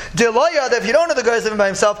you know. De lo yada. If you don't know the guy's living by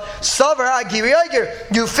himself, savar agiri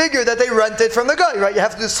agir. You figure that they rented from the guy, right? You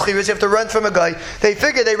have to do schirus. You have to rent from a guy. They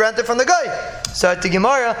figure they rented from the guy. Zot the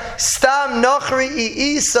Gemara, stam nachri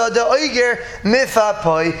isa de oiger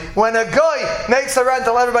mifapoi. When a guy makes a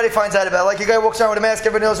rental, everybody finds out about it. Like a guy walks around with a mask,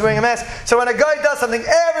 everybody knows he's wearing a mask. So when a guy does something,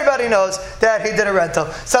 everybody knows that he did a rental.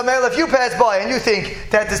 So Mel, if you pass by and you think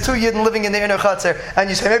that there's two Yidden living in the inner chutzner, and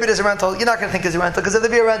you say maybe there's a rental, you're not going to think there's a rental, because if there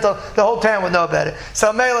be a rental, the whole town would know about it.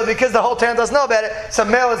 So Mela, because the whole town doesn't know about it, so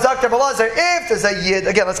Mela is Dr. Belazar. If there's a Yid,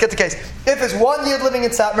 again, let's get the case. If there's one Yid living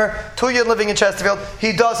in Satmar, two Yid living in Chesterfield,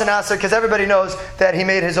 he doesn't answer because everybody knows that he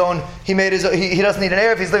made his own. He doesn't need an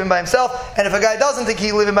Erev. He's living by himself. And if a guy doesn't think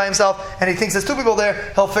he's living by himself and he thinks there's two people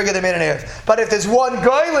there, he'll figure they made an Erev. But if there's one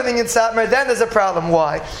guy living in Satmar, then there's a problem.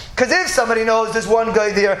 Why? Because if somebody knows there's one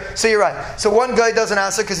guy there, so you're right. So one guy guy doesn't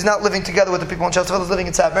answer because he's not living together with the people in Chesterfield, he's living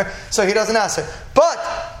in Satmar, so he doesn't answer. But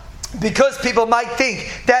because people might think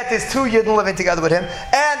that there's two Yidden living together with him,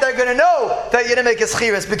 and they're going to know that Yidden make a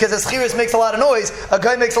schiris, because a schiris makes a lot of noise, a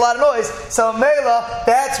guy makes a lot of noise, so Mela,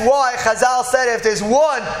 that's why Chazal said if there's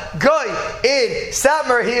one guy in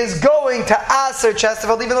Satmar, he is going to Aser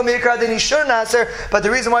Chesterfield, even though Mikra then he shouldn't answer, but the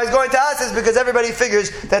reason why he's going to Aser is because everybody figures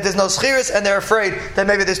that there's no schiris, and they're afraid that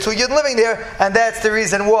maybe there's two Yidden living there, and that's the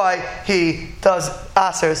reason why he does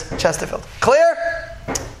Aser's Chesterfield. Clear?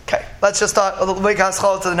 Okay, let's just start to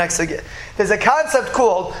the next sugya. There's a concept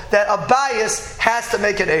called that a bias has to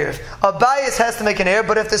make an Erev. A bias has to make an Erev,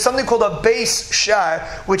 but if there's something called a base shar,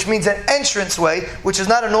 which means an entranceway, which is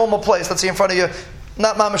not a normal place, let's see in front of you,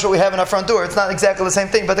 not mamash what we have in our front door, it's not exactly the same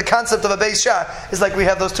thing, but the concept of a base shar is like we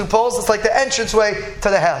have those two poles, it's like the entranceway to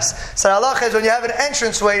the house. So halacha is when you have an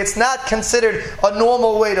entranceway, it's not considered a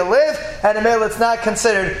normal way to live, and in male it's not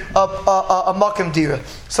considered a makom dira.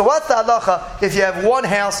 So what's the halacha if you have one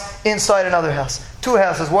house inside another house? Two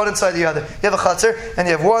houses, one inside the other. You have a chutzner, and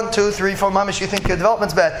you have 1, 2, 3, 4. Mamish, you think your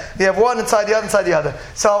development's bad. You have one inside the other.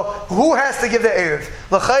 So who has to give the erev?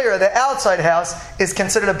 L'chayra, the outside house is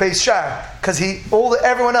considered a base shar because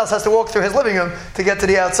everyone else has to walk through his living room to get to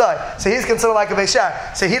the outside. So he's considered like a base shar.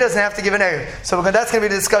 So he doesn't have to give an erev. So that's going to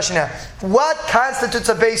be the discussion now. What constitutes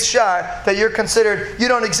a base shar that you're considered you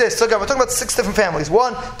don't exist? So again, we're talking about 6 different families.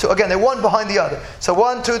 1, 2. Again, they're one behind the other. So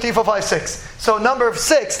 1, 2, 3, 4, 5, 6. So number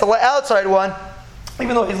 6, the outside one.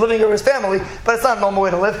 Even though he's living here with his family, but it's not a normal way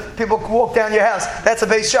to live. People walk down your house. That's a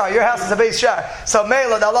base shar. Your house is a base shar. So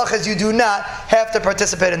Mela, the halach is you do not have to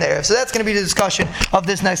participate in the Erev. So that's going to be the discussion of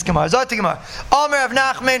this next Gemara. Zot Gemara. Amar Rav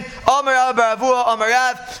Nachman, Amar Rav Baravua, Amar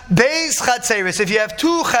Rav, Beis Chatzeris. If you have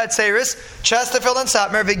 2 Chatzeris, Chesterfield and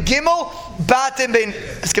Satmar, V'gimel batim bein.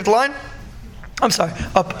 Skip the line. I'm sorry.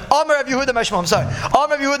 Amar Rav Yehuda Mashmol. I'm sorry.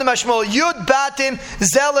 Amar Rav Yehuda Mashmol. Yud batim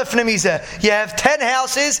zelef nemizeh. You have 10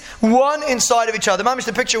 houses, one inside of each other. Mamish,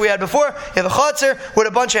 the picture we had before. You have a chutzner with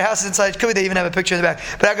a bunch of houses inside. Could be they even have a picture in the back.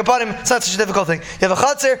 But Agapanim, it's not such a difficult thing. You have a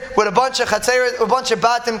chutzner with a bunch of chatzeres, a bunch of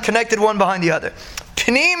batim connected one behind the other.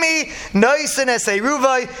 Pnimi noisin es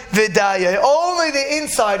eruvai v'daya. Only the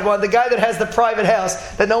inside one, the guy that has the private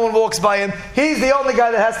house that no one walks by him, he's the only guy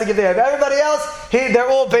that has to give the erev. Everybody else, they're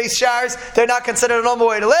all base shars. They're not considered a normal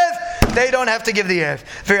way to live. They don't have to give the erev.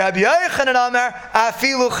 Rabbi Yochanan Amar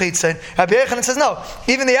afilu chitzin. Rabbi Yochanan says no.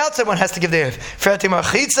 Even the outside one has to give the erev.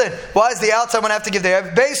 Why does the outside one have to give the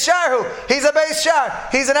erev? Base sharu. He's a base shar.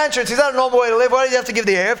 He's an entrance. He's not a normal way to live. Why do you have to give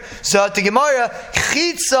the erev? So the Gemara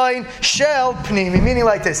chitzin shel pnimi. Meaning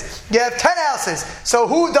like this. You have 10 houses. So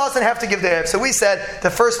who doesn't have to give the erev? So we said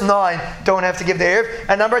the first 9 don't have to give the erev.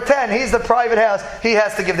 And number 10, he's the private house. He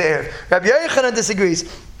has to give the erev. Rabbi Yochanan disagrees.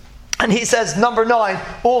 And he says number 9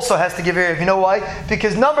 also has to give erev. You know why?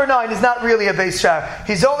 Because number 9 is not really a base shar.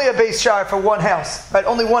 He's only a base shar for one house. Right?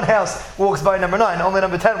 Only one house walks by number 9. Only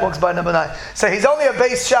number 10 walks by number 9. So he's only a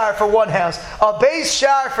base shar for one house. A base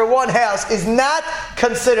shar for one house is not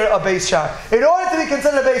considered a base shar. In order to be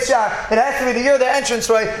considered a base shar, it has to be that you're the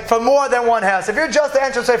entranceway for more than one house. If you're just the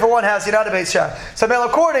entranceway for one house, you're not a base shar. So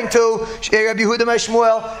according to Rabbi Yehuda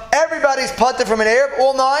Shmuel, everybody's putted from an erev,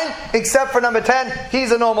 all 9, except for number 10. He's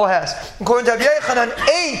a normal house. According to Rabbi Yochanan,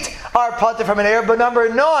 8 are putted from an erev, but number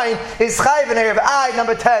 9 is chayv an erev.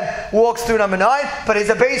 Number 10 walks through number 9, but he's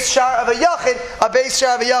a base shar of a yachid. A base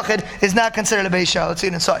shar of a yachid is not considered a base shar. Let's see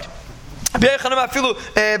it inside. The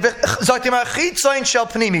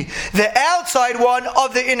outside one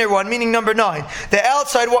of the inner one, meaning number 9. The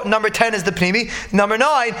outside one, number 10 is the pnimi. Number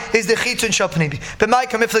 9 is the chitzon shel pnimi. But my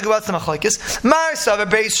kamifla what's the machlokes? Marsav a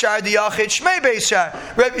base shar the yachid shmei base shar.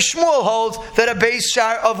 Rabbi Shmuel holds that a base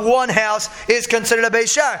shar of one house is considered a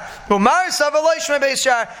base shar. Marsav a loy shmei base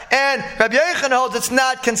shar, and Rabbi Yochanan holds it's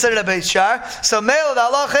not considered a base shar. So male the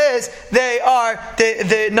halacha is they are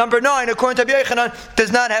the number 9 according to Rabbi Yochanan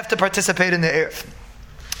does not have to participate in the erev.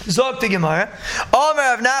 Zog the Gemara. Amar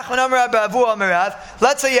Rav Nachman, Amar Rav Baravua, Amar Rav.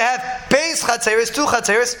 Let's say you have base chatzeres, 2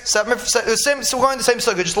 chatzeres. So we're going the same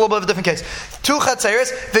sukkah, just a little bit of a different case. 2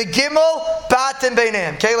 chatzeres. V'gimel batim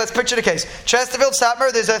beineim. Okay, let's picture the case. Chesterfield,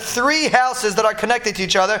 Satmar. There's 3 houses that are connected to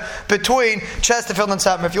each other between Chesterfield and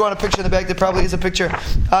Satmar. If you want a picture in the back, there probably is a picture.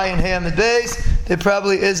 Ayin Hamid base. There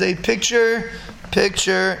probably is a picture.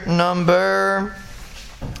 Picture number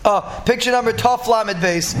Picture number Tov Lamed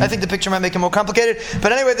Beis. I think the picture might make it more complicated.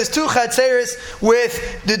 But anyway, there's two chatzeres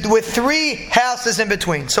with three houses in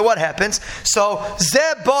between. So what happens? So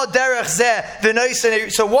Zeh Bo Derech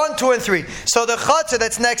Zeh. So 1, 2, and 3. So the chatzer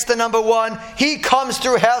that's next to number 1, he comes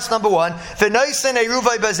through house number 1. V'noisen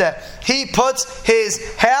Eruvin Daf. He puts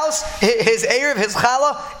his house, his Erev, his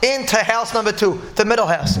challah, into house number 2, the middle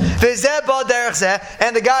house. V'zeh Bo Derech Zeh.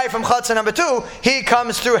 And the guy from chatzer number 2, he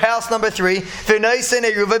comes through house number 3. V'noisen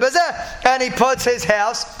Eruvin. And he puts his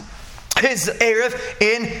house, his Erev,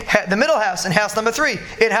 in the middle house, in house number 3,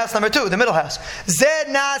 in house number 2, the middle house.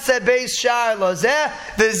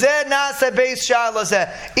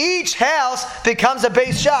 Each house becomes a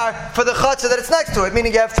base shar for the chutzah that it's next to it,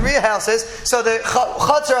 meaning you have 3 houses, so the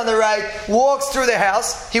chutzah on the right walks through the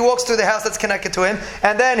house, he walks through the house that's connected to him,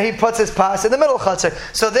 and then he puts his pas in the middle chutzah.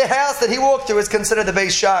 So the house that he walked through is considered the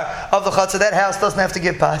base shar of the chutzah. That house doesn't have to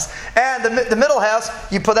give pas. And the middle house,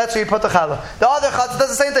 that's where you put the challah. The other chutzah does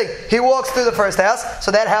the same thing. He walks through the first house,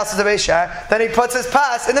 so that house is a base shar. Then he puts his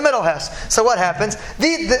pas in the middle house. So what happens?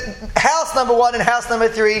 The house number 1 and house number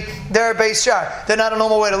 3, they're a base shar. They're not a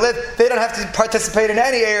normal way to live. They don't have to participate in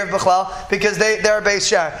any Erev B'chlal because they're a base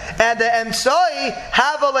shar. And the emsoi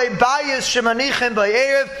havalei bayis shemanichim by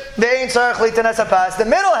Erev they ain't tzarich litenes hapas. The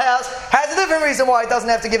middle house has a different reason why it doesn't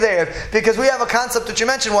have to give the Erev, because we have a concept which you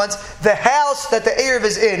mentioned once. The house that the Erev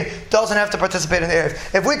is in doesn't have to participate in the Erev.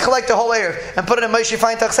 If we collect the whole Erev and put it in Moshe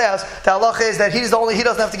Feintuch's house, the halacha is that he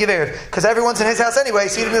doesn't have to give Erev, because everyone's in his house anyway,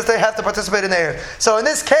 so he doesn't have to participate in the Erev. So in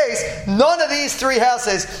this case, none of these 3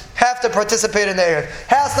 houses have to participate in the Erev.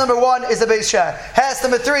 House number 1 is a Beis Shar. House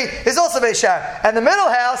number 3 is also Beis Shar. And the middle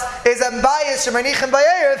house is a Bayis Shemanichim by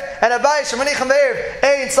Erev, and a Bayis Shemanichim by Erev.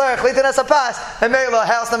 Ein Tzarech Litenes HaPas. And Meila,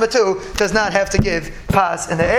 house number 2 does not have to give Pas in the Erev.